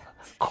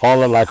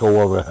 Call it like a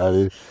woman,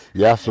 honey.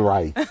 That's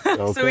right.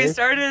 Okay? So he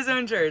started his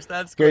own church.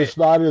 That's So he great.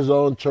 started his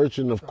own church,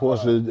 and of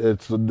course,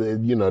 it's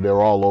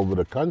they're all over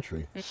the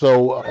country.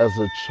 So as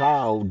a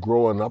child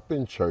growing up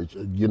in church,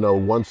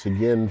 once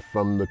again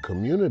from the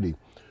community,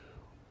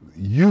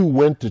 you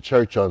went to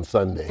church on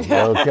Sunday,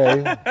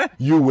 okay?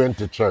 You went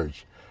to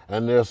church.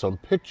 And there's some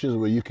pictures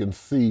where you can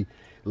see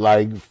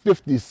like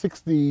 50,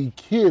 60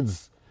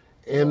 kids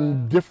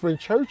in different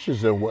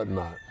churches and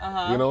whatnot.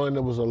 And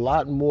there was a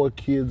lot more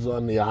kids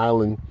on the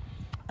island.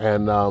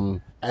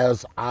 And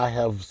as I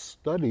have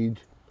studied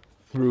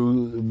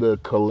through the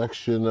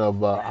collection of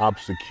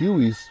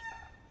obsequies,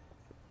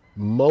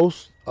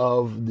 most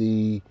of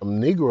the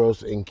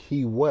Negroes in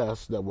Key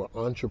West that were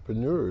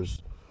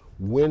entrepreneurs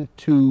went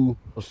to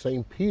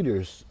St.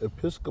 Peter's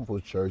Episcopal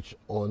Church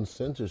on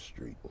Center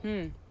Street.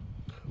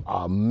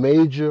 A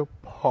major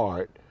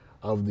part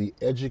of the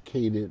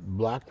educated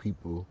black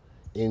people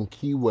in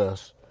Key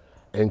West,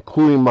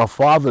 including my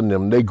father and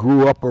them, they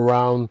grew up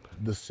around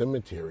the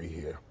cemetery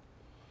here.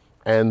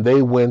 And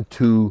they went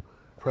to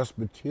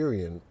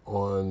Presbyterian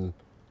on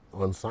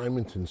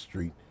Simonton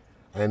Street.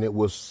 And it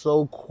was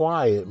so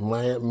quiet,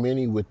 my Aunt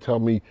Minnie would tell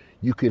me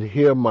you could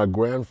hear my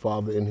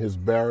grandfather in his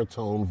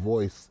baritone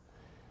voice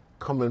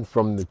coming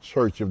from the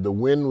church. If the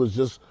wind was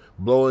just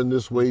blowing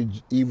this way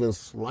even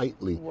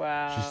slightly,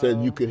 Wow. she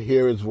said you could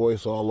hear his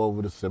voice all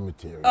over the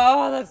cemetery.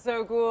 Oh, that's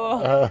so cool.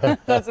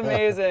 That's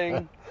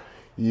amazing.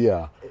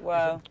 Yeah.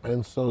 Wow.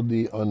 And so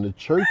on the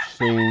church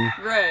scene,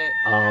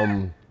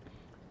 Right.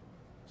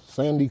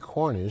 Sandy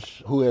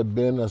Cornish, who had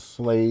been a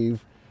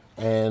slave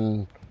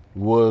and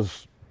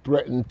was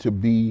threatened to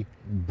be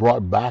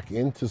brought back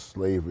into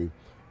slavery,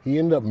 he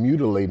ended up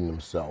mutilating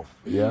himself,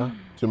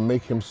 to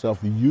make himself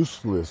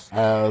useless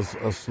as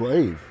a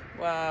slave.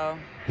 Wow.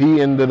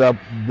 He ended up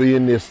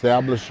being the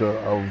establisher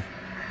of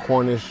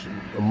Cornish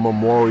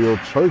Memorial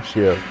Church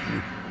here,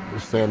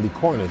 Sandy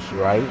Cornish,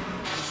 right?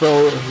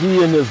 So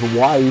he and his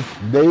wife,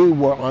 they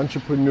were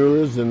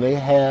entrepreneurs, and they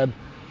had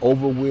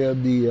over where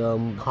the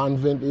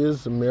convent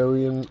is, the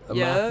Marian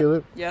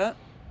Immaculate,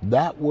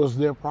 that was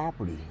their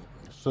property.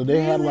 So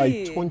they had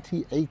like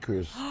 20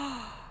 acres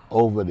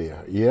over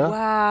there,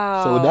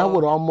 Wow. So that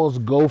would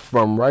almost go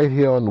from right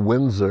here on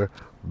Windsor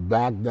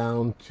back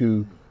down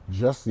to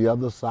just the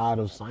other side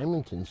of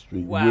Simonton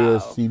Street, where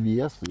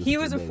CVS is He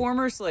was a today.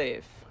 former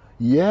slave.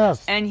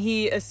 Yes. And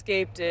he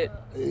escaped it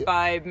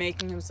by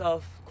making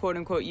himself, quote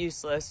unquote,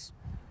 useless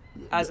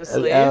as a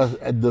slave.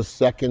 At the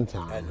second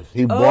time.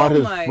 He bought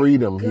his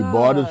freedom. Gosh. He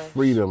bought his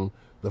freedom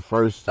the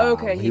first time.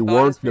 Okay, he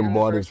bought his worked freedom and the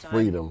bought his first time.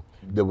 freedom.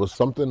 There was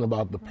something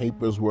about the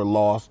papers were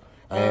lost,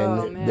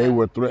 and they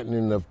were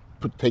threatening of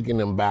taking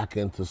him back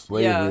into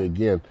slavery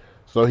again.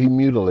 So he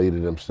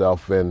mutilated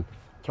himself and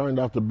turned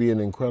out to be an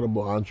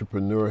incredible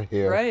entrepreneur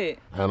here. Right.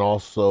 And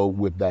also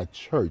with that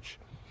church.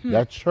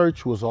 That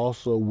church was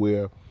also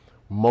where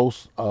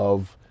most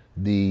of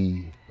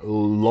the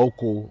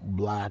local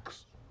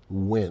blacks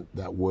went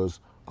that was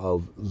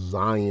of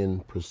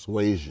Zion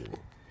persuasion.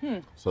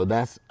 So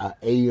that's an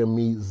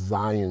AME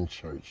Zion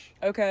church.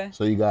 Okay.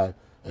 So you got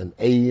an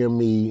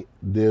AME,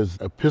 there's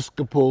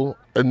Episcopal,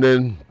 and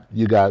then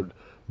you got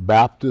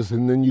Baptist,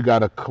 and then you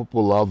got a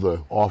couple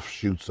other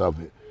offshoots of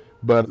it.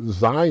 But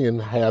Zion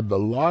had the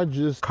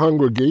largest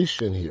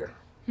congregation here.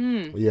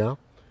 Yeah.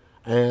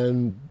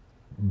 And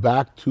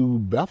back to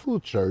Bethel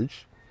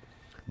Church,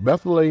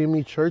 Bethel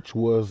AME Church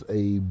was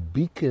a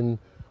beacon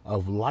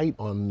of light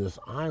on this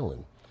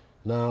island.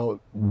 Now,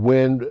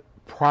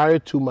 prior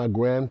to my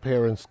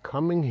grandparents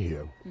coming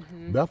here,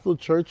 Bethel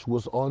Church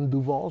was on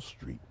Duval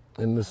Street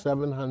in the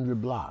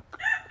 700 block.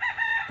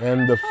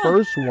 And the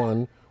first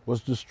one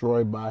was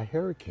destroyed by a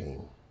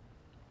hurricane.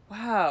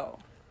 Wow.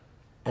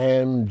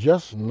 And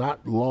just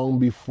not long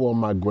before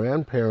my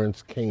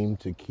grandparents came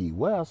to Key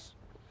West,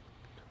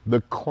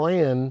 the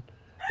Klan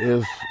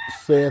is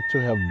said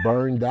to have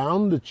burned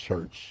down the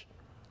church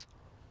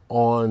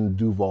on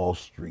Duval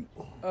Street.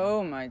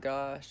 Oh my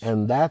gosh.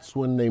 And that's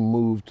when they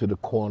moved to the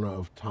corner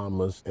of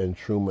Thomas and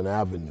Truman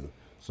Avenue.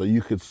 So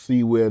you could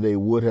see where they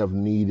would have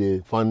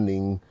needed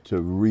funding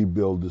to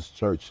rebuild this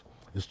church.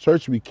 This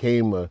church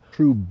became a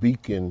true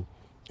beacon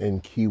in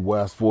Key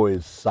West for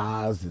its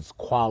size, its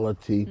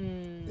quality.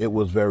 It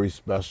was very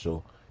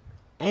special.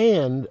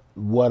 And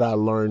what I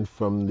learned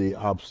from the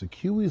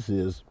obsequies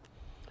is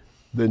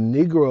the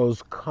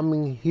Negroes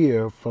coming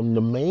here from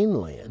the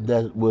mainland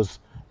that was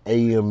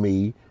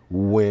AME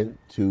went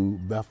to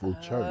Bethel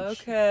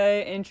Church.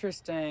 Okay,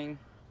 interesting.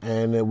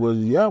 And it was,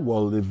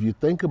 well, if you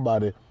think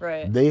about it,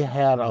 they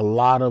had a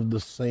lot of the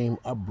same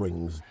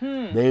upbringings.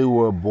 They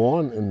were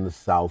born in the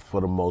South for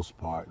the most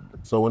part.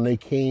 So when they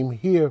came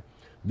here,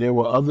 there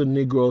were other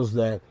Negroes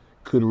that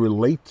could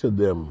relate to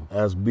them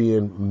as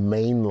being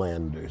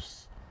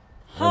mainlanders.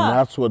 And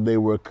that's what they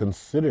were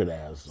considered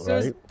as, So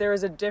right? there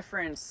was a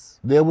difference.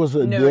 There was,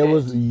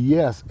 noted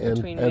yes, and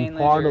between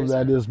part of mainlanders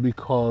that and- is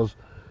because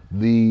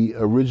the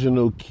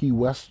original Key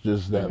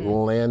Westers that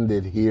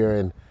landed here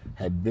and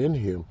had been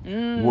here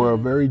were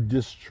very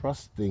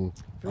distrusting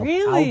of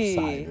Really?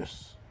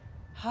 outsiders.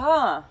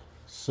 Huh.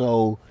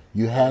 So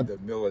you had The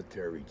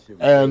military, too.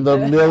 and the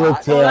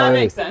military. Well, that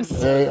makes sense.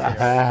 they-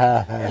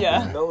 The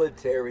Yeah.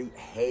 military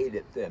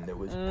hated them. There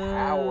was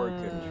power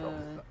control.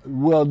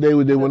 well, they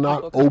were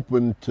not Okay.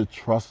 open to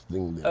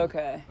trusting them.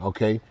 Okay.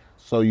 Okay.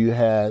 So you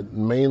had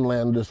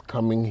mainlanders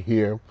coming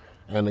here,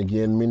 and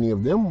again, many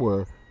of them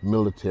were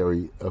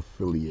military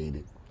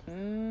affiliated.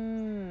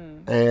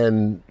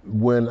 And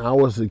when I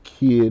was a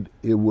kid,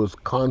 it was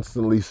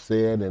constantly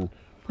said and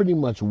pretty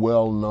much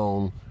well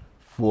known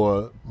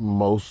for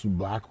most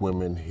black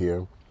women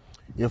here,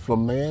 if a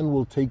man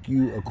will take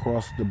you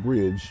across the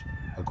bridge,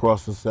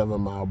 across the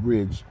 7 Mile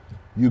Bridge,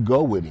 you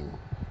go with him.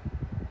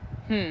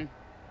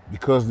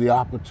 Because the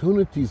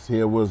opportunities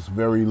here was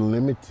very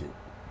limited.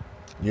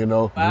 You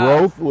know,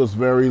 growth was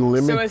very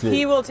limited. So if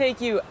he will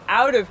take you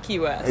out of Key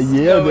West,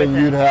 Yeah, go with then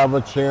him. you'd have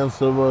a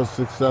chance of a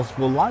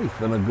successful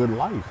life and a good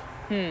life.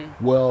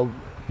 Well,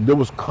 there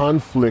was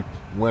conflict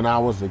when I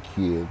was a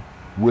kid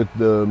with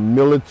the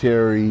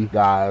military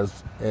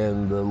guys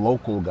and the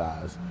local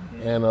guys.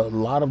 And a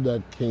lot of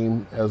that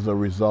came as a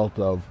result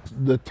of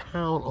the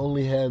town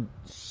only had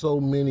so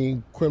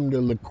many creme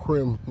de la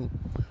creme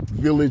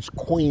village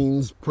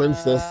queens,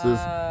 princesses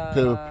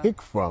to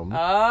pick from.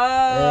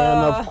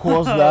 And of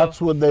course, that's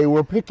what they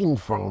were picking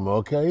from,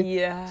 okay?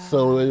 Yeah.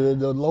 So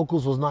the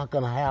locals was not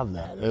going to have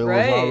that. It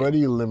Right. was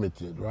already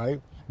limited,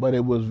 right? But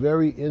it was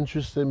very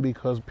interesting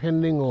because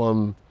depending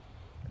on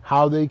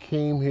how they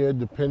came here,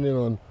 depending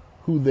on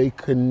who they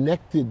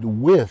connected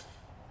with,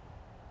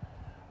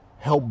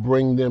 helped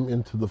bring them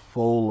into the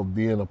fold of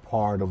being a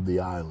part of the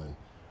island.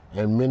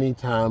 And many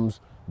times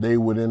they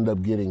would end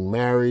up getting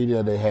married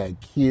or they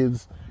had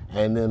kids,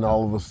 and then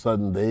all of a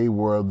sudden they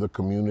were the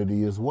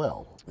community as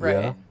well.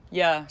 Right. Yeah?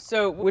 Yeah.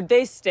 So would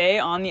they stay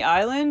on the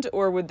island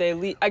or would they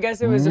leave? I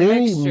guess it was a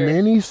Many, mixture.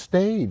 many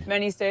stayed.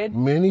 Many stayed?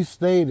 Many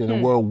stayed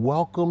and were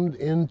welcomed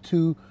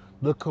into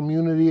the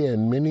community,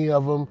 and many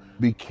of them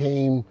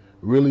became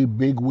really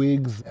big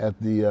wigs at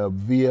the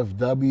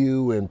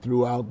VFW and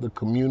throughout the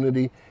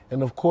community.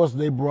 And of course,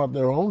 they brought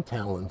their own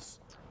talents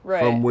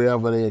Right. from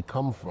wherever they had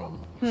come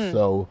from.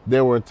 So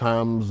there were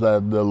times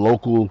that the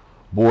local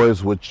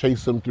boys would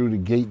chase them through the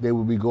gate. They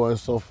would be going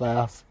so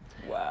fast.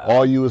 Wow.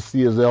 All you would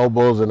see is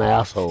elbows and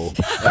assholes.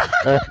 That's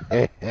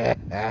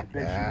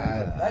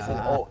an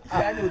old. See,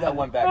 I knew that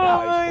one back in Oh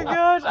high my school.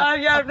 gosh.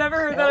 Yeah, I've never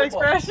heard that Elbow.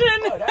 expression.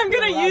 Oh, that's I'm been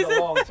going to around use a it.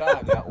 long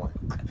time, that one.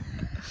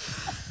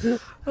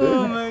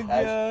 Oh my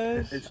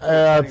gosh. It's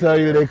And I'll tell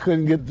you, they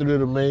couldn't get through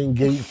the main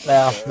gate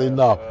fast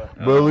enough.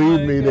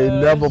 Believe me, they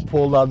never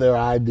pulled out their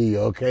ID,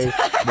 okay?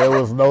 There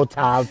was no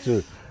time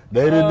to.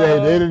 They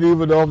didn't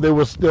even know if they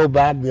were still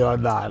back there or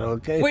not,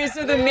 okay? Wait,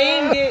 so the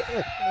main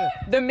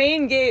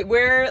gate,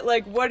 where,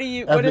 like, what At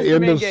is the the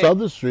end main of gate?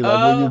 Southern Street,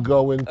 like when you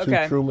go into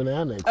okay. Truman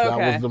Annex, that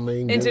Okay. was the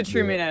main Into gate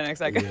Truman there.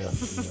 Annex, I Yeah,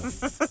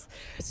 guess.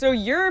 So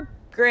your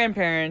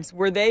grandparents,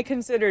 were they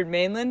considered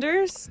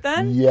mainlanders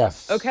then?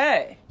 Yes.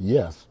 Okay.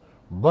 Yes.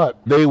 But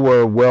they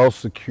were well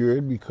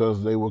secured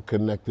because they were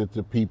connected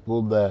to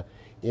people that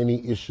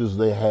any issues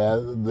they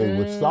had, they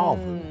would solve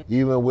them.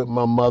 Even with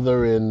my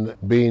mother and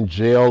being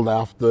jailed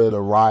after the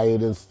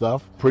riot and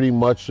stuff, pretty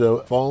much a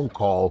phone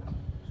call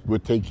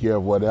would take care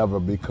of whatever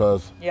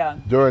because Yeah.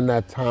 during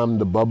that time,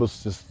 the bubble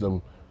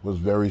system was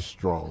very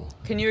strong.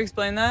 Can you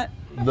explain that?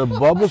 The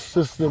bubble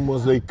system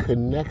was a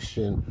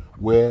connection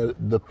where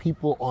the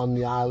people on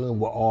the island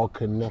were all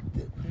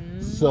connected.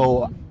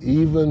 So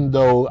even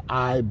though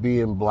I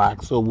being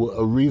black, so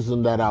a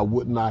reason that I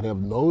would not have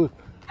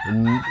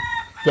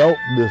felt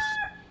this,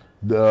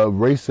 the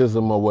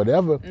racism or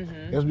whatever,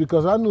 is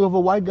because I knew if a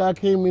white guy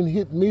came and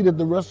hit me that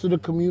the rest of the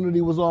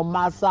community was on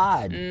my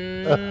side,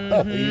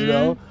 you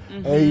know?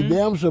 And he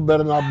damn sure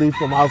better not be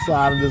from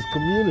outside of this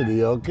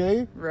community,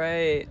 okay?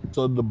 Right.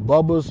 So the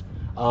bubbas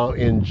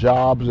in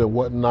jobs and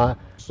whatnot.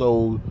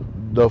 So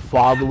the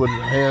father would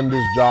hand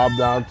his job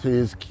down to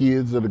his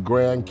kids or the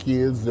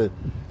grandkids, and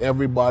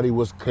everybody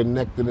was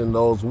connected in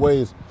those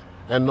ways.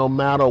 And no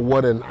matter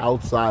what an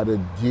outsider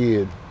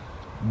did,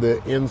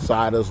 the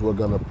insiders were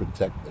going to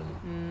protect them.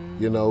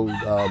 You know,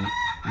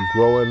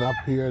 growing up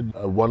here,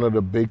 one of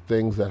the big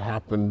things that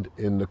happened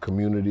in the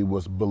community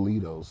was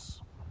burritos.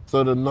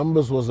 So the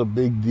numbers was a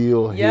big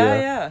deal here.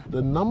 Yeah.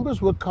 The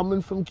numbers were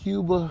coming from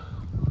Cuba.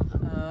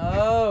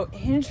 Oh,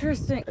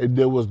 interesting.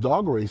 There was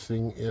dog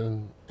racing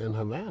in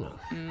Havana.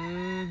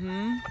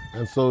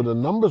 And so the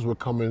numbers were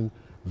coming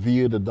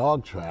via the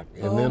dog track.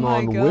 And then my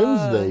on gosh.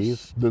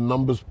 Wednesdays, the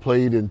numbers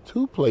played in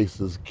two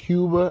places,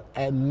 Cuba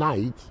at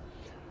night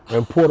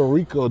and Puerto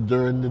Rico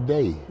during the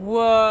day.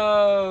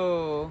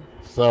 Whoa.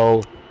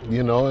 So,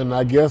 you know, and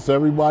I guess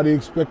everybody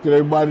expected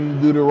everybody to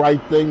do the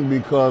right thing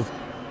because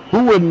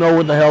who would know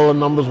what the hell the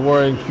numbers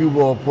were in Cuba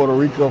or Puerto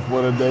Rico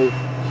for the day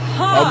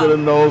other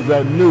than those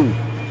that knew.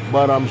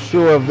 But I'm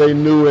sure if they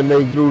knew and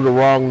they threw the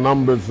wrong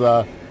numbers,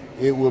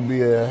 it would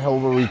be a hell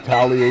of a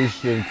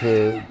retaliation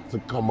to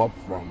come up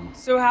from.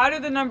 So how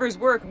did the numbers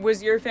work?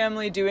 Was your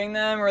family doing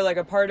them or like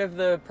a part of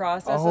the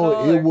process at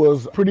all? It or-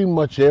 was pretty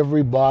much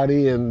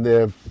everybody and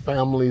their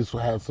families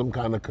had some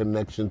kind of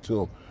connection to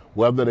them,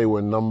 whether they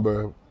were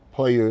number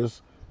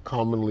players,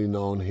 commonly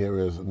known here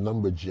as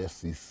number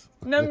Jessies.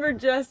 Number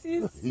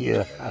Jessies?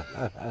 Yeah.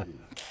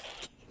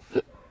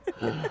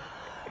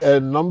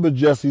 And number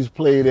Jessies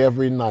played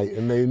every night,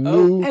 and they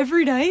knew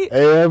Every night?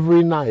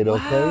 every night,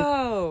 okay?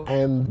 Wow.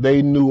 And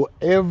they knew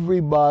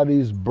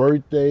everybody's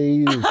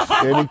birthdays,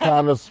 any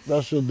kind of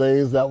special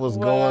days that was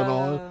going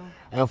on. Wow.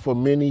 And for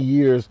many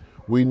years,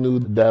 we knew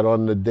that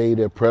on the day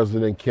that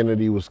President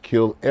Kennedy was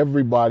killed,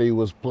 everybody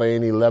was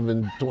playing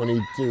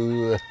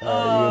 1122,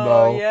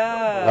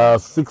 yeah.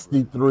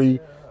 63.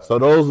 So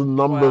those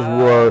numbers Wow.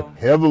 were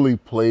heavily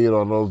played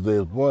on those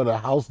days. Boy, the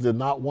house did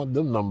not want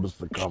them numbers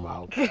to come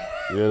out,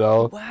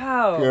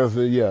 Wow.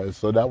 Yeah,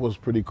 so that was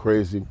pretty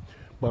crazy.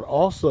 But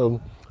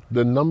also,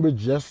 the number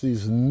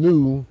Jessies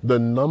knew the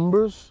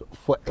numbers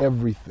for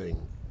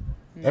everything.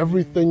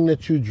 Everything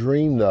that you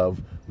dreamed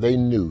of, they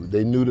knew.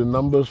 They knew the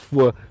numbers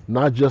for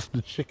not just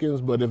the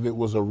chickens, but if it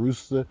was a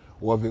rooster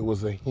or if it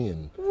was a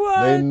hen.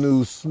 What? They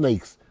knew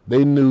snakes.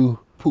 They knew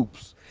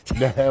poops.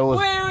 That was,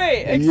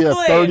 Wait, yeah,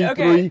 explain. 33.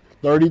 Okay.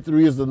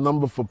 33 is the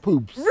number for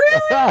poops.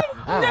 Really?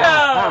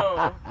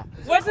 No.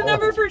 What's the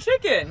number for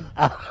chicken?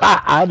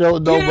 I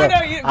don't know, You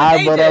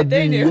don't but know,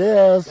 they do. knew.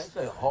 Yes.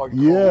 That's a hard call.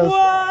 Yes.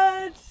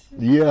 What?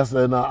 Yes,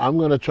 and I'm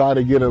going to try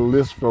to get a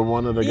list from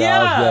one of the guys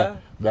Yeah.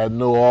 that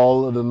know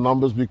all of the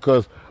numbers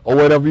because, or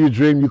whatever you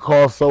dream, you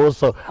call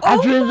so-and-so.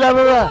 I dreamed my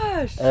that.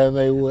 gosh. And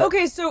they would.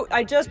 Okay, so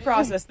I just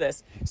processed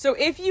this. So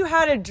if you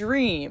had a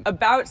dream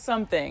about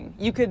something,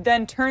 you could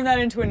then turn that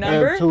into a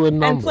number, Into a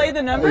number. and play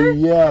the number?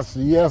 Yes.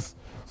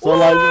 So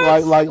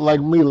What? like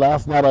me,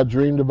 last night I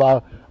dreamed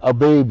about a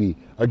baby.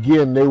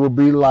 Again, they would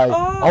be like,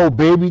 Oh.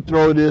 baby,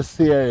 throw this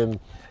here.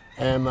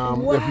 And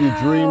if you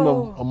dream of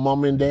Wow. a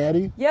mom and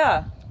daddy,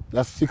 Yeah.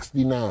 that's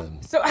 69.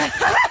 So I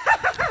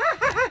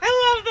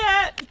love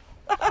that.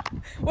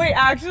 Wait,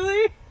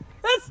 actually?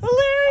 That's I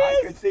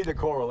hilarious. can see the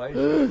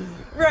correlation.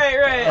 Right.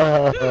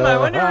 I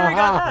wonder where we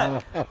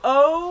got that.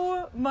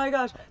 Oh my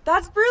gosh.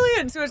 That's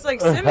brilliant. So it's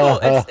like symbol.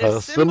 It's symbols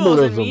and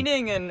Symbolism.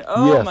 meaning and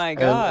oh Yes, my and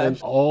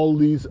gosh. all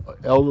these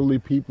elderly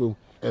people,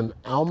 an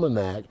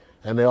almanac,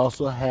 and they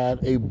also had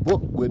a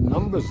book with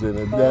numbers in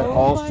it that Oh, my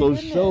also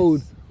goodness.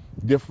 showed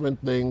different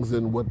things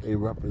and what they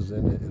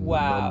represented in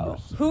Wow.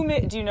 the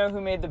numbers. Do you know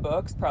who made the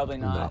books? Probably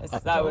not. No, It's- I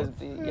that was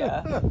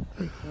yeah.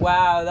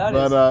 Wow, that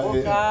is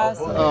But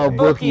awesome.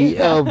 bookie,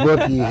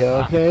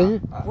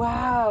 okay.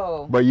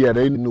 Wow. But yeah,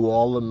 they knew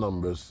all the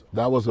numbers.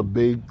 That was a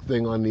big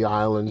thing on the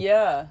island.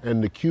 Yeah.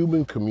 And the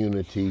Cuban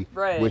community,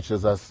 Right. which,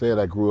 as I said,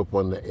 I grew up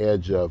on the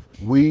edge of.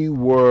 We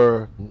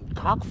were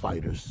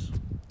cockfighters.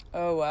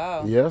 Oh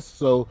wow. Yes,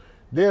 so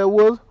there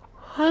was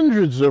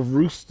hundreds of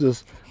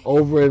roosters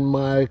over in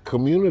my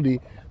community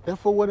that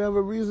for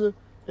whatever reason,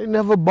 they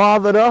never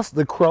bothered us,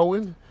 the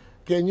crowing.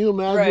 Can you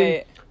imagine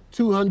Right.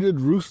 200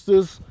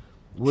 roosters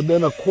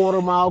within a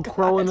quarter-mile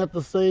crowing at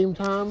the same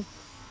time?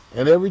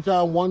 And every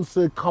time one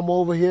said, come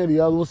over here, the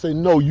other would say,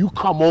 no, you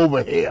come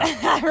over here.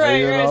 right.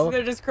 You know? So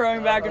they're just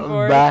crowing back and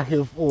forth. Back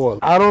and forth.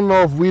 I don't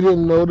know if we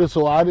didn't notice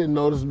or I didn't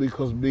notice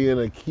because being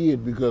a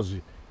kid, because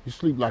you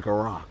sleep like a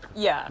rock.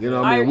 Yeah. You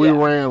know what I mean? We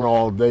yeah. ran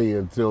all day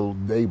until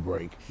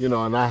daybreak. You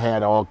know, and I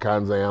had all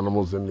kinds of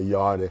animals in the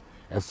yard.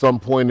 At some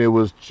point, it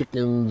was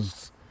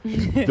chickens,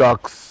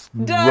 ducks,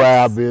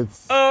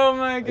 rabbits. Oh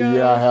my god.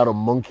 Yeah, I had a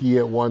monkey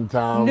at one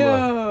time.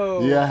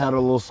 No. Yeah, I had a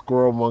little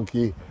squirrel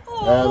monkey.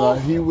 And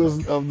he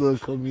was of the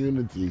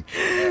community.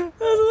 There's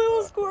a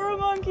little squirrel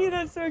monkey.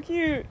 That's so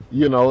cute.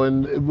 You know,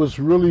 and it was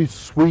really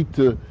sweet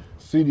to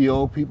see the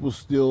old people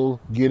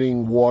still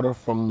getting water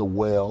from the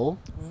well.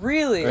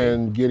 Really?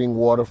 And getting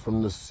water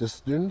from the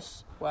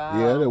cisterns. Wow.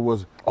 Yeah, there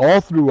was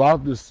all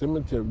throughout the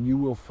cemetery. You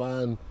will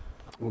find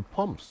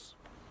pumps.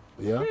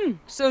 Yeah.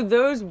 So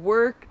those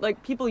work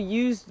like people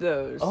used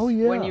those. Oh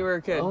yeah. When you were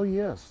a kid. Oh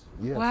yes.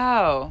 Yes.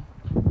 Wow.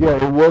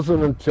 Yeah. It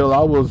wasn't until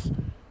I was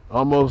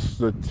almost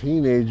a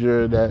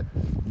teenager that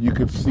you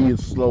could see it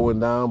slowing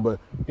down. But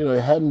you know,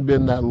 it hadn't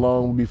been that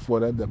long before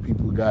that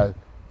people got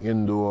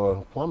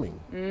indoor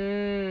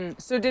plumbing.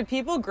 So did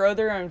people grow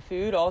their own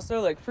food also,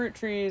 like fruit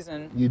trees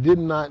and? You did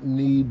not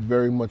need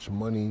very much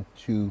money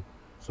to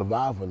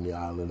survive on the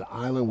island. The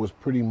island was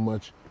pretty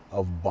much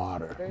of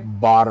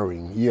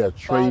bartering. Yeah,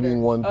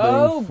 trading one thing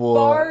Oh, for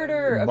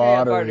barter. Okay, yeah,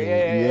 bartering. barter.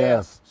 Yeah.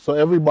 Yes. So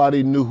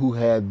everybody knew who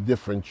had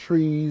different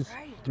trees.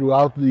 Right.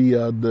 Throughout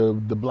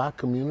the black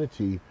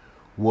community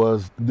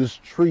was this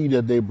tree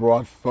that they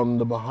brought from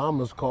the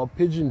Bahamas called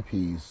pigeon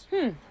peas.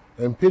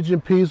 And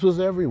pigeon peas was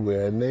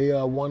everywhere, and they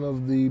are one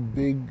of the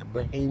big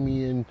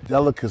Bahamian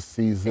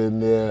delicacies in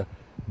their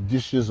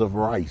dishes of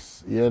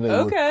rice. Yeah, they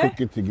would cook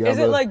it together. Is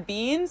it like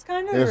beans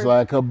kind of? It's or-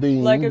 like a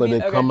bean, Like a but bean,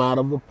 they okay. come out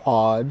of a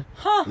pod.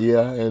 Huh.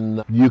 Yeah,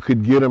 and you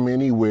could get them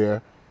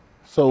anywhere.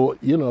 So,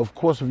 you know, of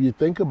course, if you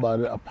think about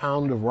it, a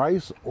pound of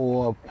rice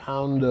or a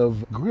pound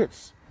of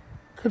grits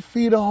could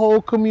feed a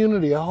whole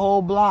community, a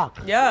whole block.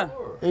 Yeah.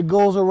 It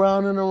goes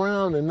around and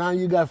around, and now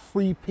you got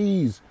free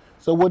peas.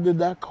 So what did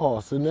that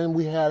cost? And then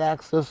we had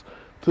access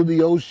to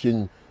the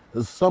ocean.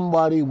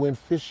 Somebody went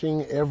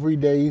fishing every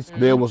day.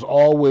 There was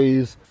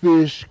always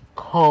fish,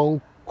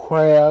 conch,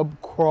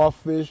 crab,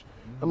 crawfish.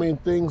 I mean,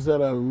 things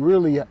that are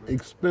really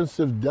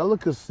expensive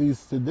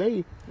delicacies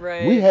today,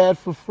 Right. we had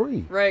for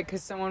free. Right,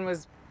 because someone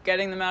was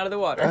getting them out of the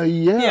water.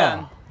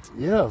 Yeah.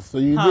 So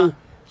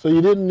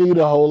you didn't need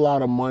a whole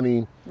lot of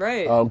money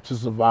Right. to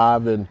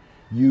survive, and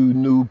you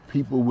knew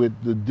people with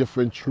the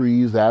different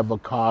trees,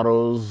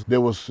 avocados.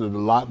 There was a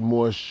lot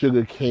more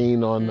sugar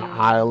cane on the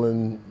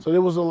island. So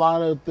there was a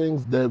lot of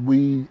things that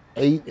we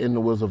ate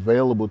and was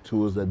available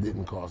to us that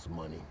didn't cost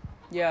money.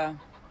 Yeah.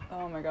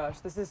 Oh my gosh,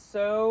 this is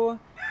so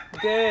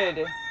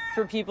good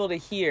for people to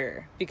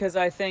hear, because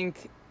I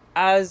think,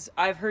 as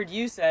I've heard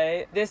you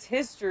say, this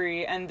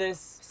history and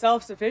this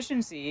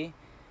self-sufficiency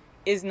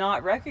is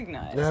not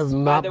recognized It has by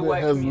not, the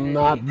white has community.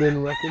 not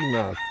been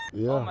recognized.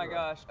 Yeah. Oh my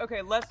gosh.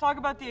 Okay, let's talk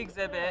about the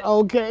exhibit.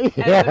 Okay.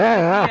 Because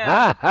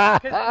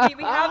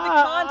we have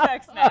the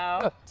context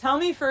now. Tell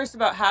me first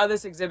about how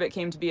this exhibit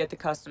came to be at the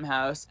Custom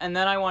House, and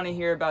then I want to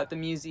hear about the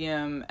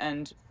museum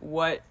and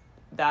what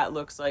that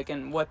looks like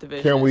and what the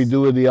vision is. Can we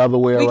do it the other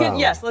way around?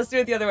 Yes, let's do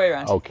it the other way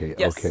around. Okay,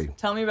 Yes. okay.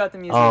 Tell me about the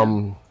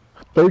museum.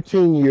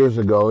 13 years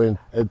ago, in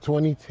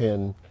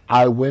 2010,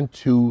 I went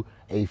to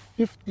a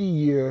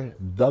 50-year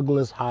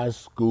Douglas High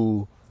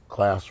School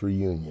class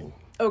reunion.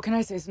 Oh, can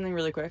I say something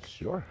really quick?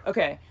 Sure.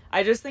 Okay.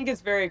 I just think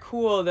it's very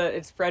cool that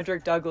it's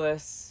Frederick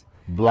Douglass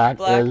Black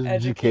Educators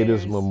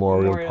Educators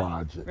Memorial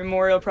Project.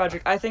 Memorial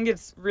Project. I think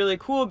it's really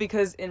cool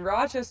because in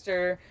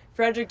Rochester,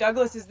 Frederick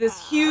Douglass is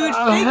this huge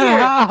figure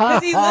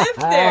because he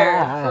lived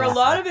there for a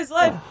lot of his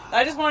life.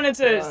 I just wanted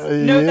to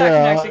note that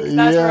connection because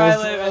that's where I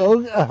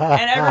live.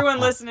 And everyone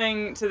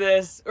listening to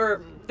this,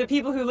 or the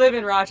people who live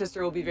in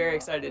Rochester, will be very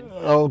excited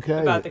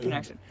about the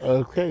connection.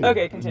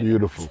 Okay, continue.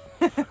 Beautiful.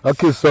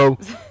 Okay, so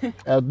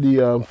at the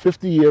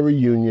 50-year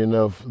reunion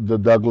of the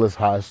Douglas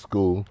High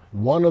School,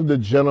 one of the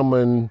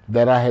gentlemen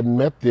that I had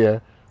met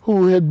there,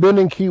 who had been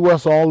in Key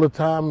West all the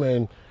time,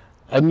 and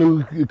I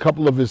knew a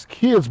couple of his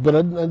kids, but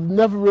I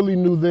never really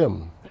knew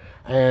them.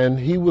 And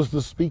he was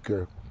the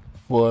speaker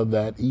for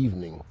that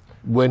evening.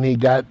 When he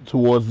got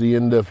towards the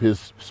end of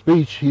his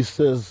speech, he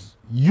says,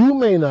 "You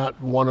may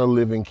not want to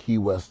live in Key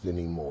West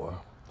anymore."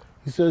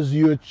 He says,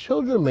 "Your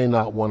children may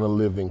not want to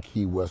live in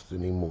Key West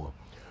anymore,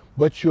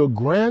 but your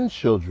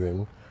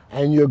grandchildren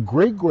and your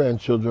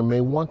great-grandchildren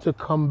may want to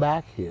come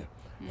back here.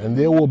 And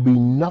there will be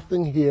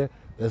nothing here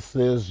that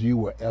says you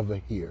were ever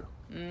here."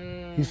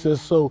 He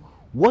says, "So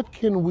what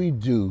can we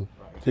do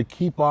to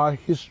keep our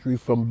history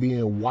from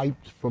being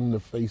wiped from the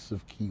face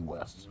of Key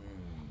West?"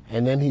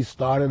 And then he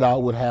started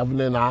out with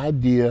having an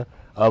idea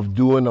of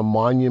doing a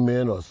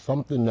monument or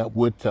something that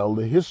would tell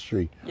the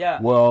history. Yeah.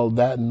 Well,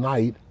 that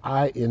night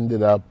I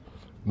ended up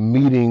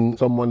meeting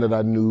someone that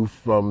I knew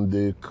from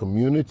the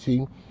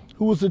community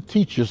who was a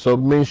teacher. So, I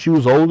mean, she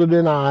was older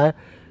than I,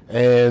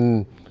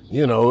 and,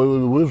 you know,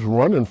 it was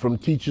running from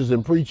teachers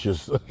and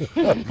preachers.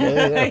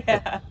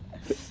 Yeah.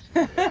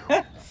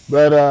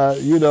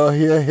 But, you know,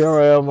 here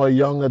I am, a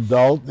young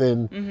adult,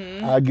 and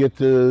I get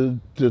to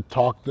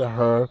talk to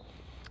her.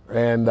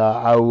 And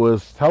I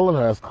was telling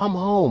her, come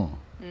home.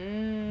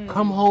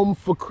 Come home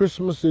for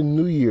Christmas and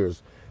New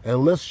Year's,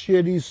 and let's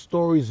share these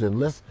stories and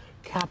let's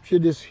capture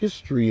this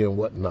history and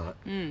whatnot.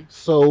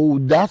 So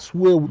that's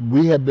where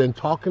we had been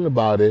talking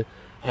about it.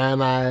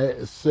 And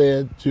I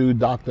said to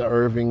Dr.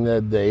 Irving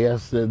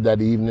that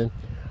evening,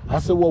 I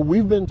said, well,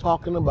 we've been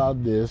talking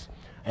about this,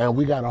 and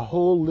we got a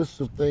whole list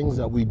of things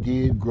that we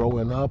did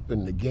growing up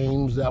and the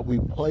games that we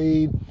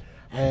played.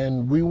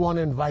 And we want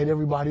to invite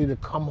everybody to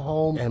come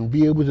home and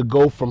be able to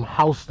go from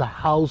house to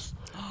house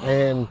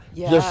and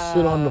just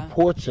sit on the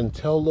porch and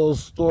tell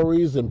those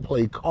stories and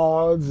play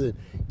cards and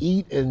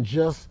eat and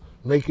just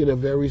make it a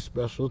very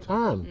special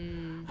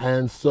time.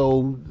 And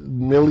so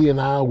Millie and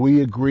I,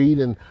 we agreed,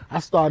 and I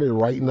started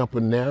writing up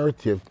a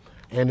narrative.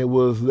 And it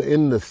was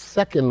in the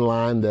second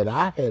line that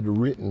I had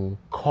written,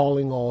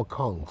 "Calling All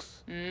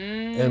Conchs."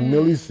 And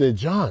Millie said,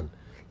 "John,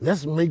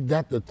 let's make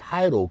that the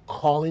title,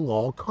 Calling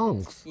All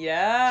Conchs."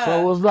 Yeah.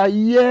 So it was like,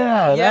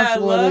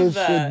 that's what it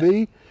should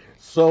be.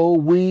 So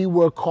we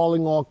were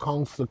calling all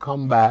Conchs to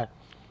come back,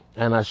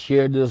 and I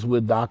shared this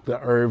with Dr.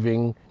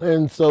 Irving.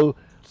 And so,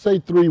 say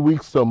 3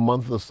 weeks to a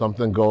month or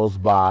something goes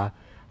by,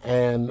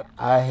 and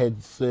I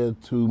had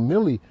said to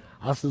Millie,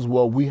 I says,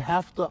 well, we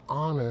have to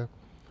honor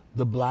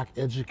the Black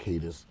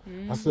educators.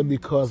 I said,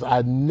 because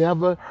I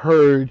never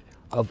heard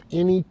of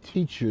any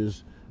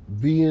teachers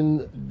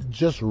being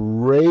just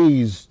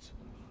raised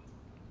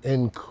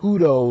in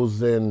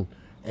kudos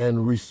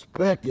and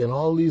respect and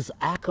all these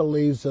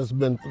accolades that's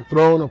been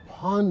thrown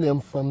upon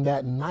them from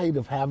that night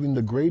of having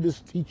the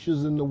greatest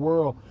teachers in the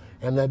world,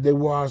 and that they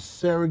were our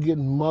surrogate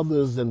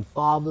mothers and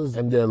fathers,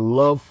 and their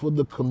love for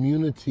the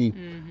community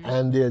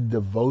and their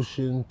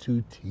devotion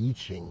to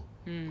teaching.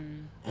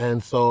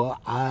 And so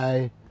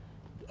I,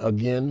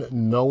 again,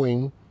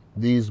 knowing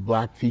these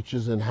black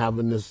teachers and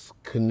having this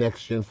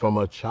connection from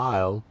a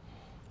child,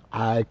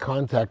 I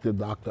contacted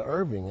Dr.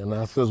 Irving and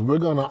I says, we're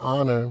going to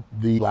honor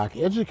the black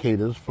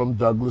educators from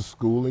Douglas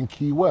School in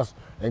Key West,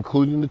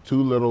 including the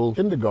 2 little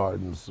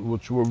kindergartens,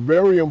 which were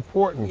very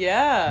important.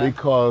 Yeah.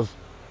 Because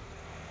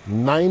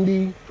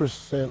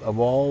 90% of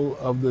all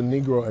of the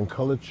Negro and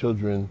colored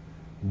children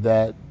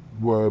that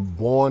were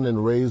born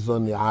and raised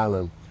on the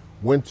island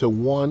went to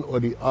one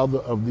or the other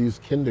of these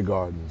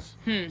kindergartens.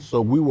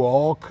 So we were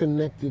all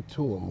connected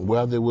to them,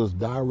 whether it was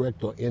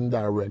direct or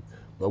indirect,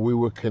 but we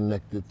were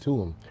connected to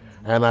them.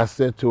 And I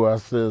said to her, I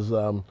says,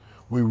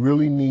 we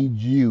really need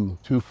you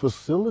to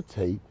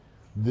facilitate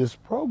this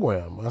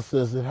program. I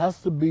says, it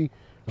has to be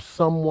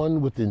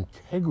someone with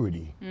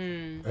integrity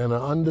and an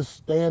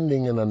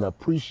understanding and an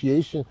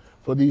appreciation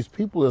for these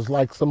people. It's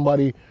like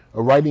somebody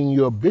writing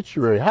your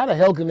obituary. How the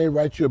hell can they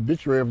write your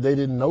obituary if they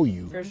didn't know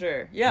you? For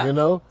sure, yeah. You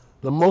know,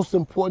 the most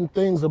important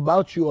things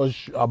about you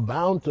are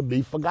bound to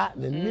be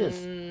forgotten and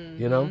missed,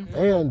 you know?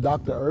 And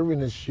Dr. Irving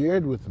has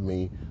shared with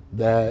me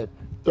that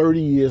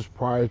 30 years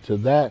prior to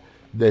that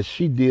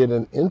she did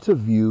an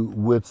interview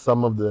with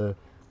some of the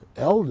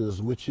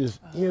elders, which is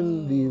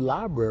in the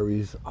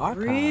library's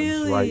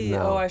archives right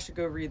now. Oh, I should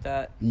go read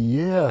that.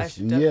 Yes,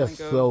 yes.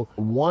 Go. So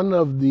one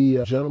of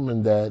the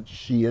gentlemen that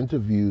she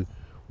interviewed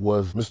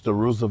was Mr.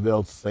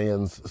 Roosevelt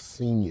Sands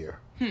Sr.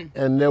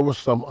 And there were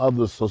some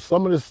others. So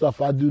some of this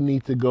stuff I do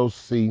need to go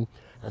see.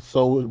 And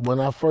so when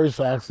I first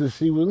asked her,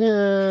 she was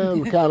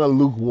kind of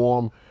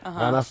lukewarm.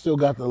 And I still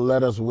got the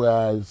letters where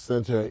I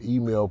sent her an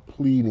email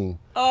pleading,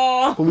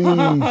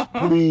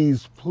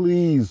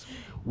 please,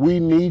 we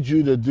need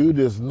you to do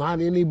this.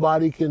 Not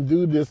anybody can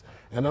do this.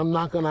 And I'm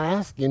not going to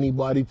ask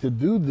anybody to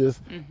do this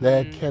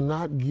that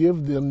cannot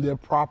give them their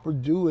proper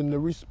due and the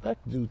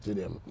respect due to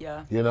them.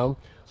 Yeah. You know?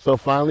 So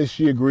finally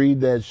she agreed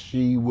that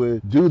she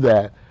would do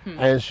that.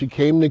 And she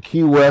came to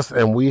Key West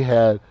and we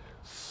had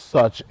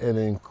such an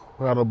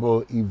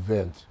incredible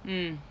event.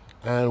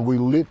 And we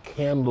lit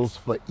candles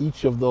for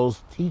each of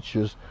those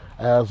teachers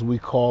as we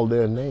called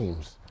their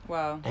names.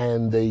 Wow.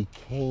 And they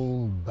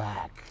came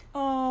back.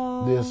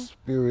 Oh. Their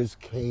spirits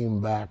came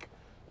back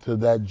to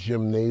that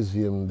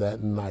gymnasium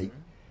that night.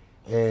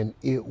 And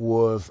it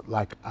was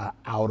like an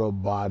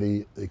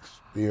out-of-body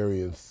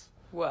experience.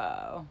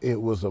 Wow.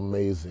 It was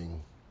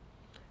amazing.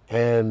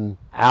 And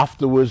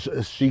afterwards,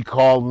 she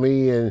called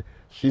me and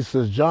she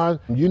says, John,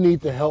 you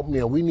need to help me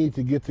and we need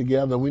to get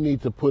together. We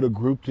need to put a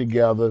group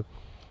together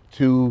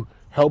to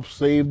help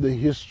save the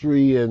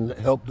history and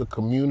help the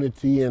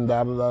community and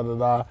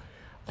da-da-da-da-da.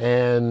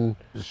 And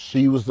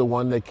she was the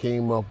one that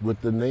came up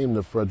with the name,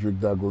 the Frederick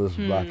Douglass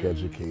Black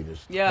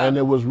Educators. Yeah. And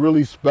it was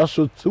really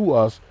special to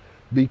us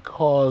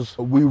because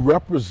we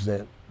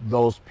represent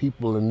those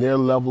people and their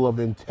level of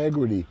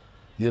integrity,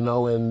 you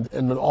know,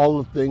 and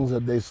all the things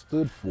that they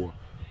stood for,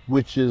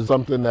 which is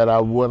something that I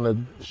want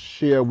to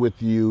share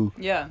with you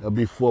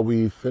before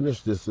we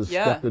finish this, is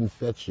Step and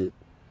Fetch It.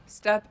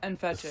 Step and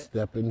Fetch It.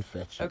 Step and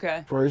Fetch It.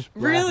 Okay. First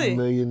black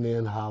millionaire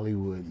in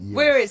Hollywood. Yes.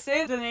 Wait,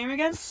 say the name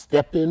again?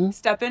 Step and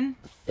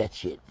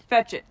Fetch It.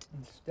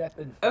 Step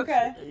and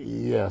Okay.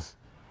 Yes.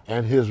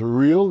 And his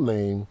real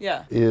name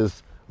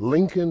is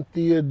Lincoln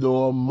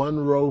Theodore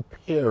Monroe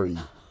Perry.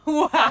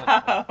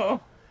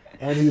 Wow.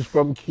 And he's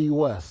from Key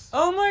West.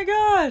 Oh my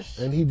gosh.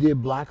 And he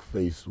did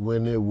blackface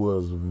when it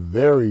was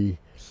very...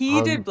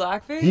 He did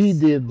blackface? He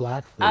did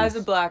blackface. As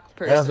a black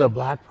person? As a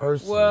black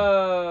person.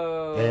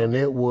 Whoa. And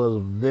it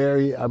was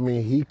very, I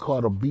mean, he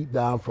caught a beat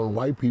down from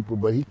white people,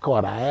 but he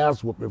caught an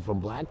ass whooping from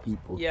black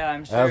people. Yeah,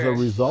 I'm sure. As a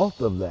result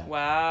of that.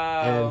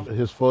 Wow. And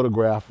his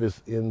photograph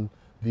is in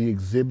the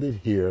exhibit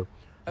here.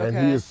 And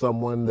he is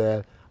someone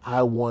that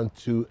I want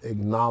to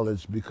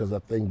acknowledge because I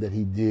think that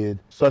he did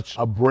such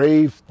a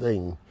brave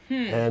thing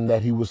and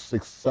that he was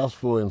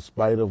successful in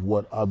spite of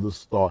what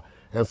others thought.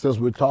 And since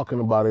we're talking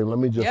about it, let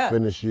me just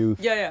finish you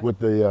with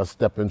the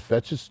Step and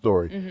Fetch It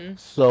story.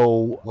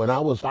 So when I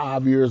was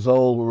 5 years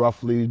old,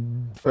 roughly,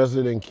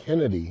 President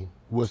Kennedy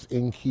was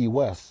in Key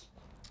West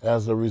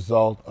as a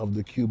result of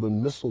the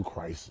Cuban Missile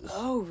Crisis.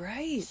 Oh,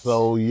 right.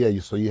 So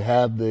so you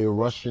had the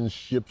Russian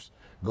ships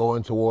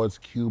going towards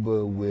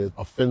Cuba with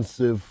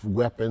offensive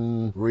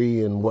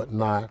weaponry and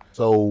whatnot.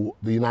 So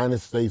the United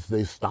States,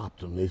 they stopped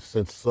them. They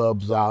sent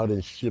subs out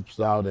and ships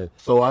out. And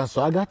so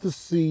I got to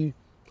see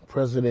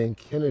President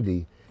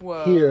Kennedy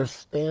here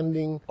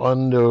standing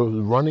on the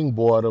running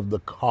board of the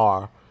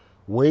car,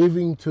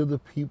 waving to the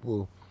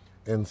people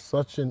in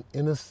such an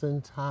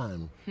innocent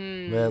time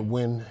that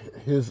when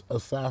his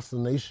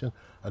assassination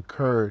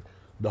occurred,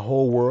 the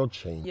whole world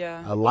changed.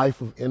 A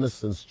life of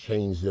innocence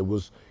changed. It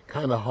was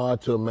kind of hard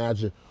to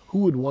imagine who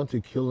would want to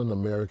kill an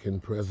American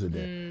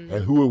president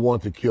and who would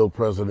want to kill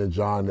President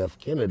John F.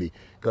 Kennedy,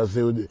 because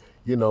it would,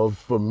 you know,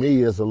 for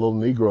me as a little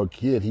Negro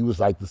kid, he was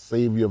like the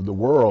savior of the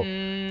world.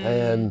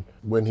 And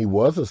when he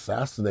was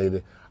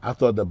assassinated, I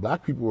thought that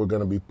black people were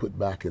going to be put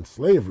back in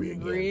slavery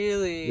again.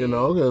 Really? You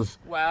know, because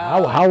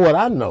how would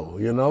I know?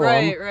 You know,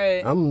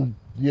 right. I'm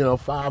you know,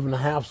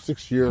 5.5,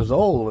 6 years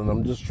old, and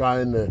I'm just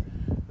trying to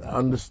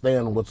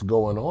understand what's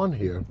going on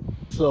here.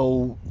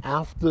 So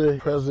after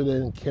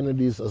President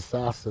Kennedy's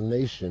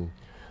assassination,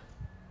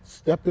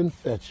 Stepin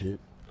Fetchit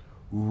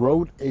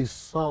wrote a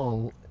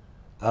song,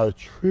 a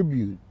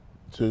tribute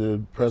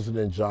to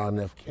President John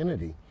F.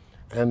 Kennedy.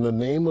 And the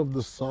name of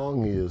the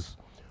song is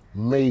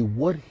May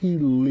What He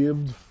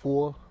Lived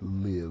For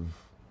Live.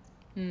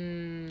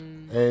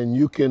 And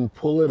you can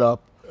pull it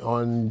up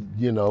on,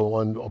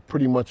 on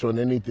pretty much on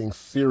anything.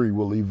 Siri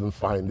will even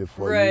find it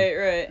for you.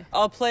 Right.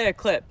 I'll play a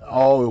clip.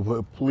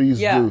 Oh, please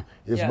do.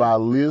 It's yeah. by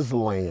Liz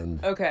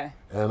Land. Okay.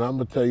 And I'm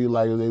going to tell you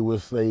like they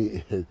would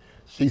say,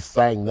 she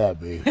sang that,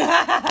 baby.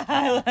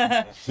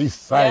 She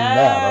sang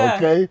that,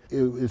 okay?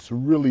 It's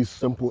really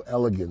simple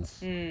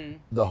elegance,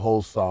 the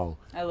whole song.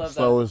 I love that.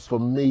 So for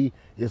me,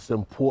 it's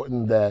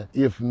important that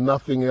if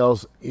nothing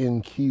else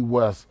in Key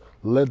West,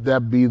 let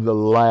that be the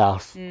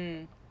last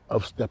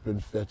of Stepin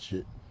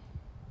Fetchit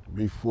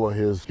before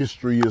his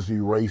history is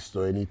erased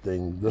or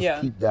anything.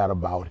 Let's keep that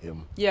about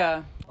him.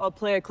 Yeah, I'll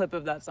play a clip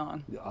of that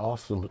song.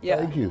 Awesome. Yeah.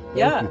 Thank you.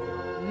 Yeah. Thank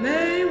you.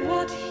 May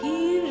what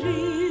he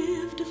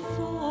lived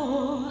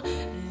for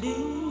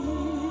live.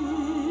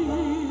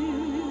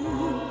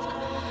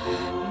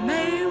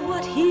 May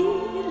what he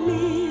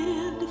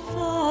lived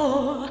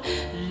for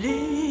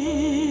live.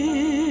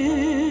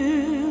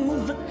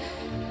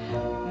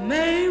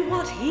 May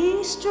what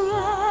he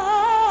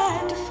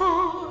strived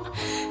for,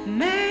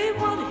 may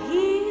what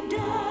he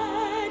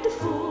died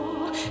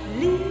for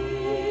live.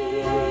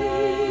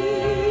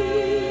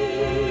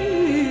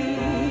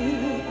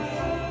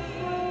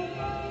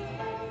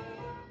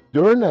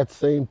 During that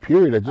same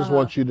period, I just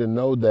want you to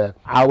know that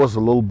I was a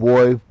little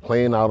boy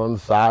playing out on the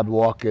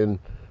sidewalk in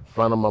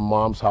front of my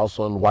mom's house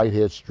on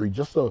Whitehead Street,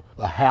 just a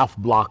half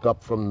block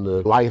up from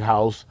the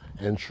lighthouse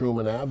and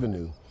Truman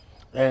Avenue.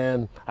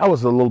 And I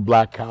was a little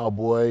black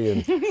cowboy,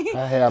 and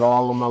I had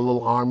all of my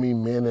little army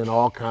men and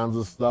all kinds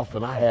of stuff,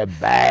 and I had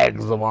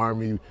bags of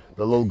army,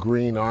 the little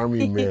green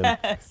army men.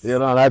 Yes. You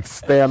know, and I'd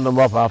stand them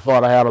up. I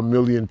thought I had 1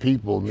 million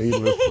people,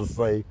 needless to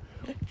say.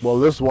 Well,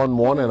 this one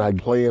morning, I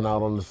playing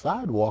out on the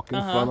sidewalk in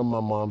front of my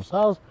mom's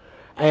house,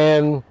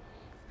 and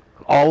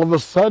all of a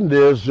sudden,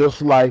 there's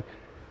just like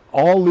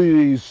all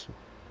these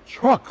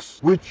trucks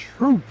with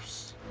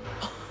troops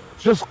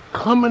just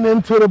coming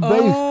into the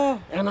base.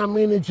 And I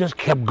mean, it just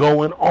kept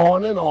going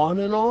on and on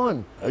and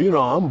on. You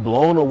know, I'm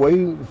blown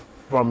away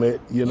from it,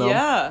 you know.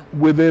 Yeah.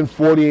 Within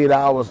 48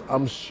 hours,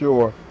 I'm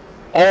sure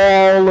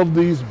all of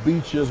these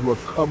beaches were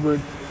covered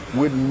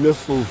with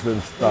missiles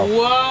and stuff.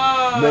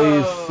 Whoa!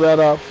 They set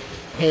up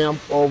camp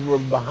over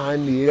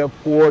behind the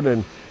airport,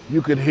 and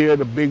you could hear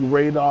the big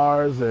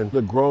radars, and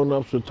the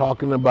grown-ups were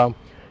talking about,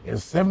 in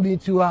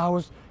 72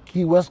 hours,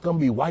 Key West gonna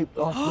be wiped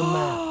off the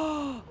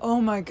map.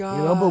 Oh my God.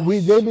 You know, but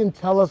they didn't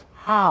tell us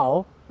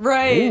how.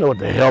 Right. We didn't know what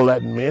the hell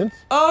that meant.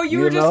 Oh, you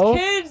were just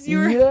kids. You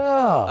were.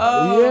 Yeah.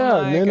 Oh, yeah.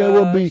 my And then it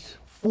would be gosh.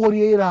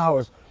 48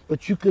 hours,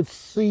 but you could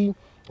see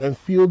and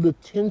feel the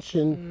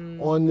tension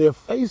on their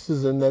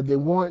faces, and that they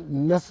weren't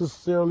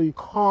necessarily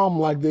calm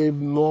like they've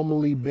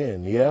normally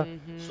been. Yeah.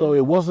 So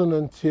it wasn't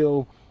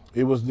until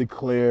it was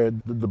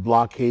declared that the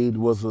blockade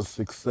was a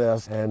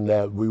success and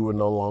that we were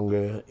no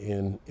longer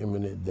in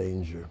imminent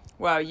danger.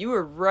 Wow, you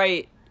were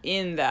right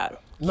in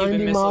that 90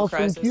 Cuban Missile miles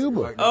Crisis. from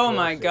Cuba. Oh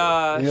my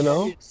gosh. You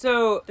know?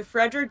 So the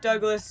Frederick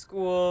Douglass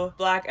School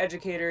Black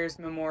Educators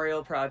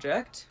Memorial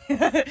Project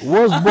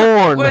Was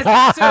born.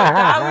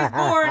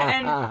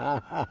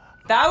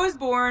 that was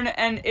born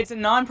and it's a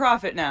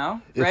nonprofit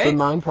now, right? It's a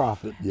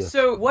nonprofit, yes.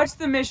 So what's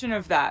the mission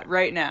of that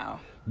right now?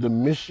 The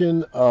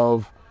mission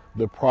of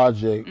the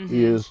project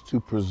is to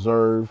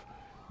preserve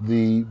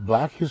the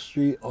Black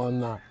history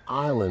on the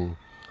island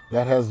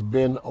that has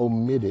been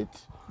omitted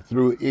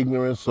through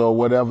ignorance or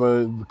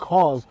whatever the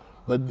cause,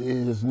 but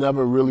it has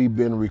never really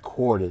been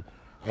recorded.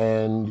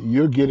 And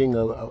you're getting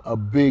a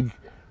big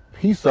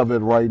piece of it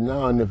right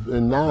now.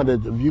 And now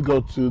that if you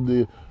go to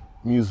the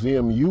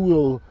museum, you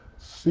will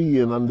see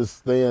and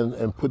understand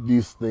and put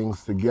these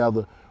things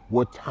together,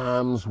 what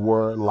times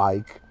were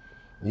like,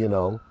 you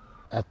know.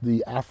 At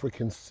the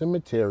African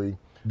cemetery,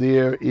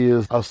 there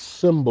is a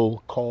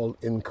symbol called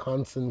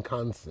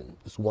Nkansen.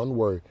 It's one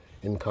word,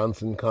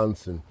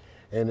 Nkansen.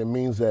 And it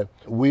means that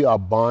we are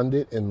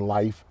bonded in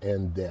life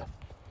and death.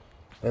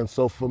 And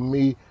so for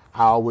me,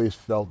 I always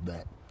felt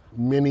that.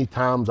 Many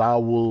times I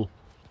will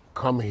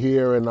come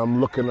here and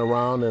I'm looking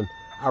around and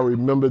I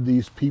remember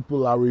these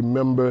people. I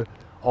remember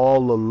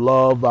all the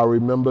love. I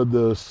remember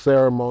the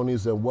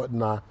ceremonies and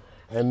whatnot.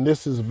 And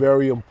this is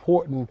very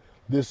important,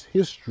 this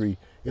history,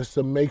 is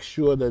to make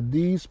sure that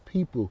these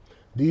people,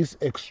 these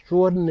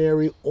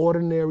extraordinary,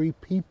 ordinary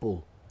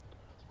people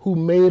who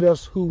made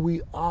us who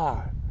we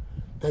are,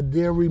 that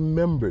they're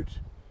remembered.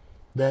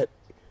 That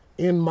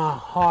in my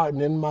heart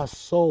and in my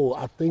soul,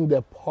 I think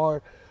that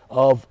part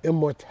of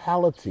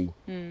immortality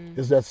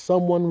is that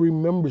someone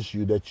remembers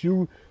you, that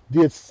you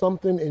did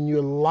something in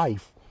your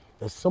life,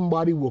 that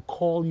somebody will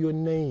call your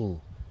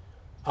name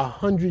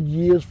 100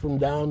 years from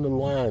down the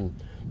line,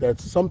 that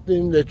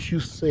something that you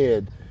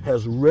said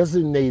has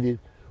resonated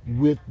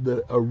with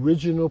the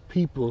original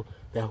people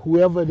that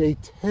whoever they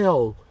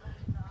tell,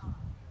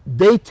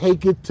 they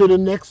take it to the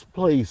next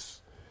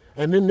place,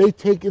 and then they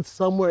take it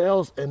somewhere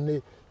else, and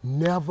it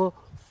never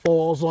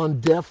falls on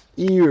deaf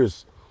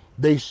ears.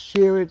 They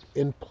share it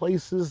in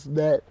places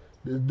that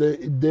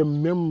their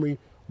memory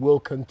will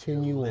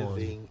continue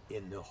Living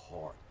in the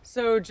heart.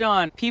 So,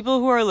 John, people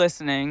who are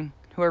listening,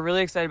 who are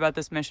really excited about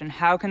this mission,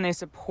 how can they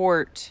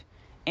support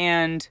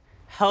and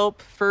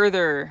help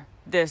further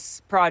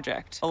this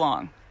project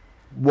along?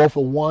 Well,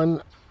 for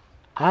one,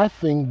 I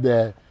think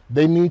that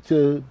they need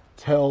to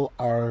tell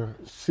our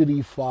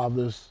city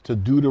fathers to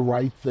do the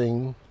right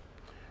thing,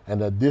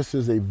 and that this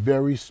is a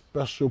very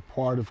special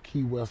part of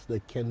Key West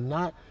that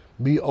cannot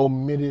be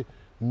omitted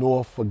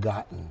nor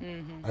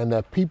forgotten. And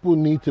that people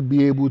need to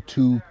be able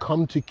to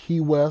come to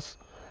Key West,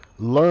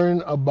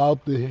 learn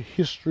about the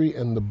history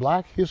and the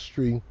Black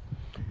history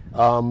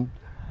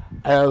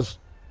as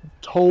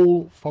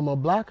told from a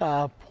Black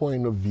eye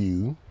point of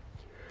view,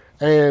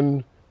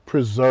 and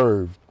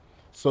preserved,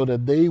 so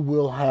that they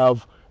will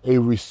have a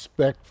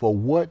respect for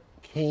what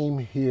came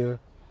here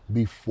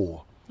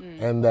before,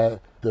 and that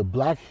the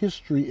Black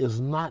history is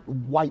not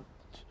wiped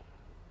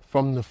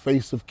from the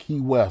face of Key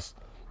West,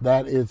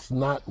 that it's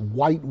not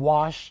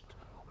whitewashed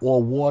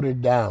or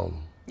watered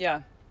down.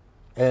 Yeah.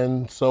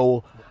 And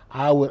so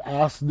I would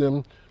ask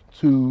them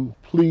to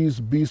please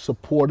be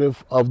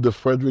supportive of the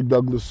Frederick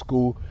Douglass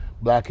School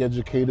Black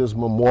Educators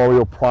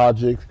Memorial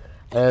Project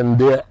and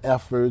their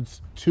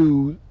efforts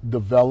to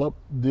develop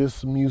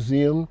this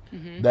museum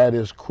that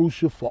is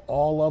crucial for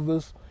all of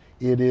us.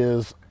 It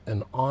is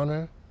an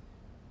honor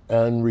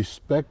and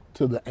respect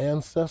to the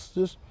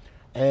ancestors,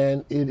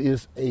 and it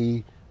is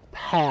a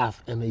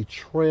path and a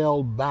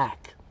trail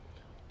back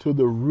to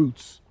the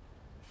roots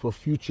for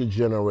future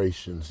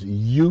generations,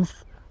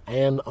 youth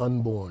and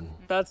unborn.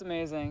 That's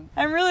amazing.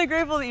 I'm really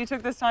grateful that you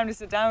took this time to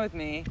sit down with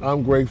me.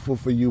 I'm grateful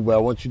for you, but I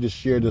want you to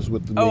share this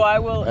with me. I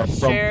will at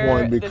some share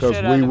point, the because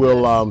shit out we of will.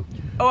 this.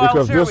 I'll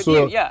Because share it this with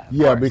will. you. Yeah, of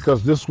course.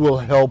 because this will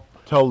help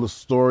tell the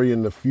story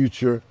in the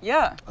future.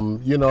 Yeah.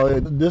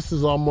 This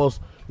is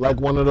almost like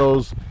one of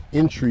those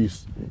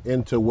entries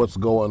into what's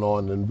going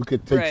on, and we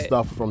could take Right.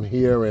 stuff from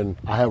here, and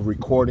I have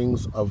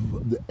recordings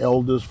of the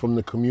elders from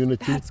the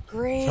community That's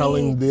great.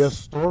 telling their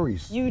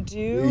stories. You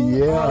do?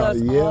 Yeah, Oh, that's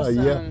yeah,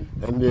 awesome. yeah.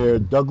 And their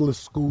Douglas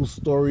School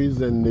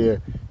stories and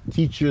their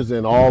teachers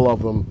and all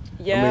of them.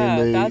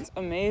 Yeah, that's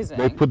amazing.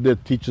 They put their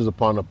teachers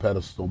upon a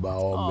pedestal by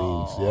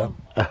all means, yeah?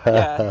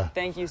 Yeah,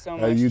 thank you so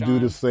much, And you do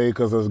John. the same,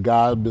 because as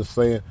God been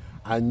saying,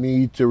 I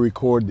need to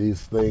record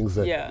these things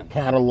and Yeah.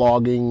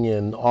 cataloging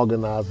and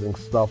organizing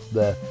stuff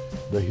that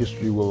the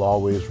history will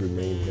always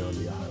remain here on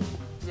the island.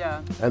 Yeah.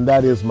 And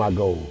that is my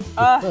goal.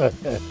 I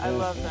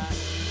love that.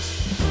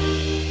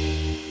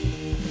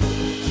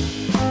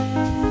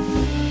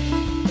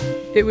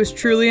 It was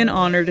truly an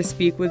honor to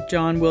speak with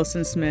John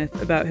Wilson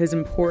Smith about his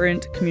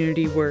important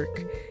community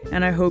work,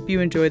 and I hope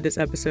you enjoyed this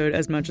episode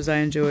as much as I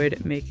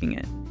enjoyed making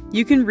it.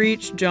 You can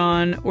reach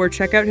John or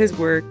check out his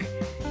work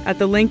at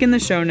the link in the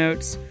show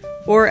notes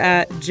or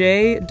at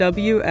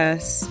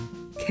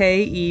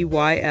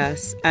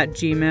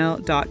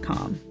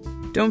jwskeys@gmail.com.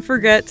 Don't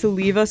forget to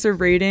leave us a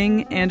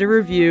rating and a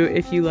review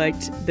if you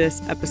liked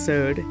this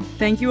episode.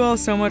 Thank you all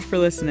so much for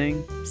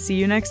listening. See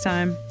you next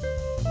time.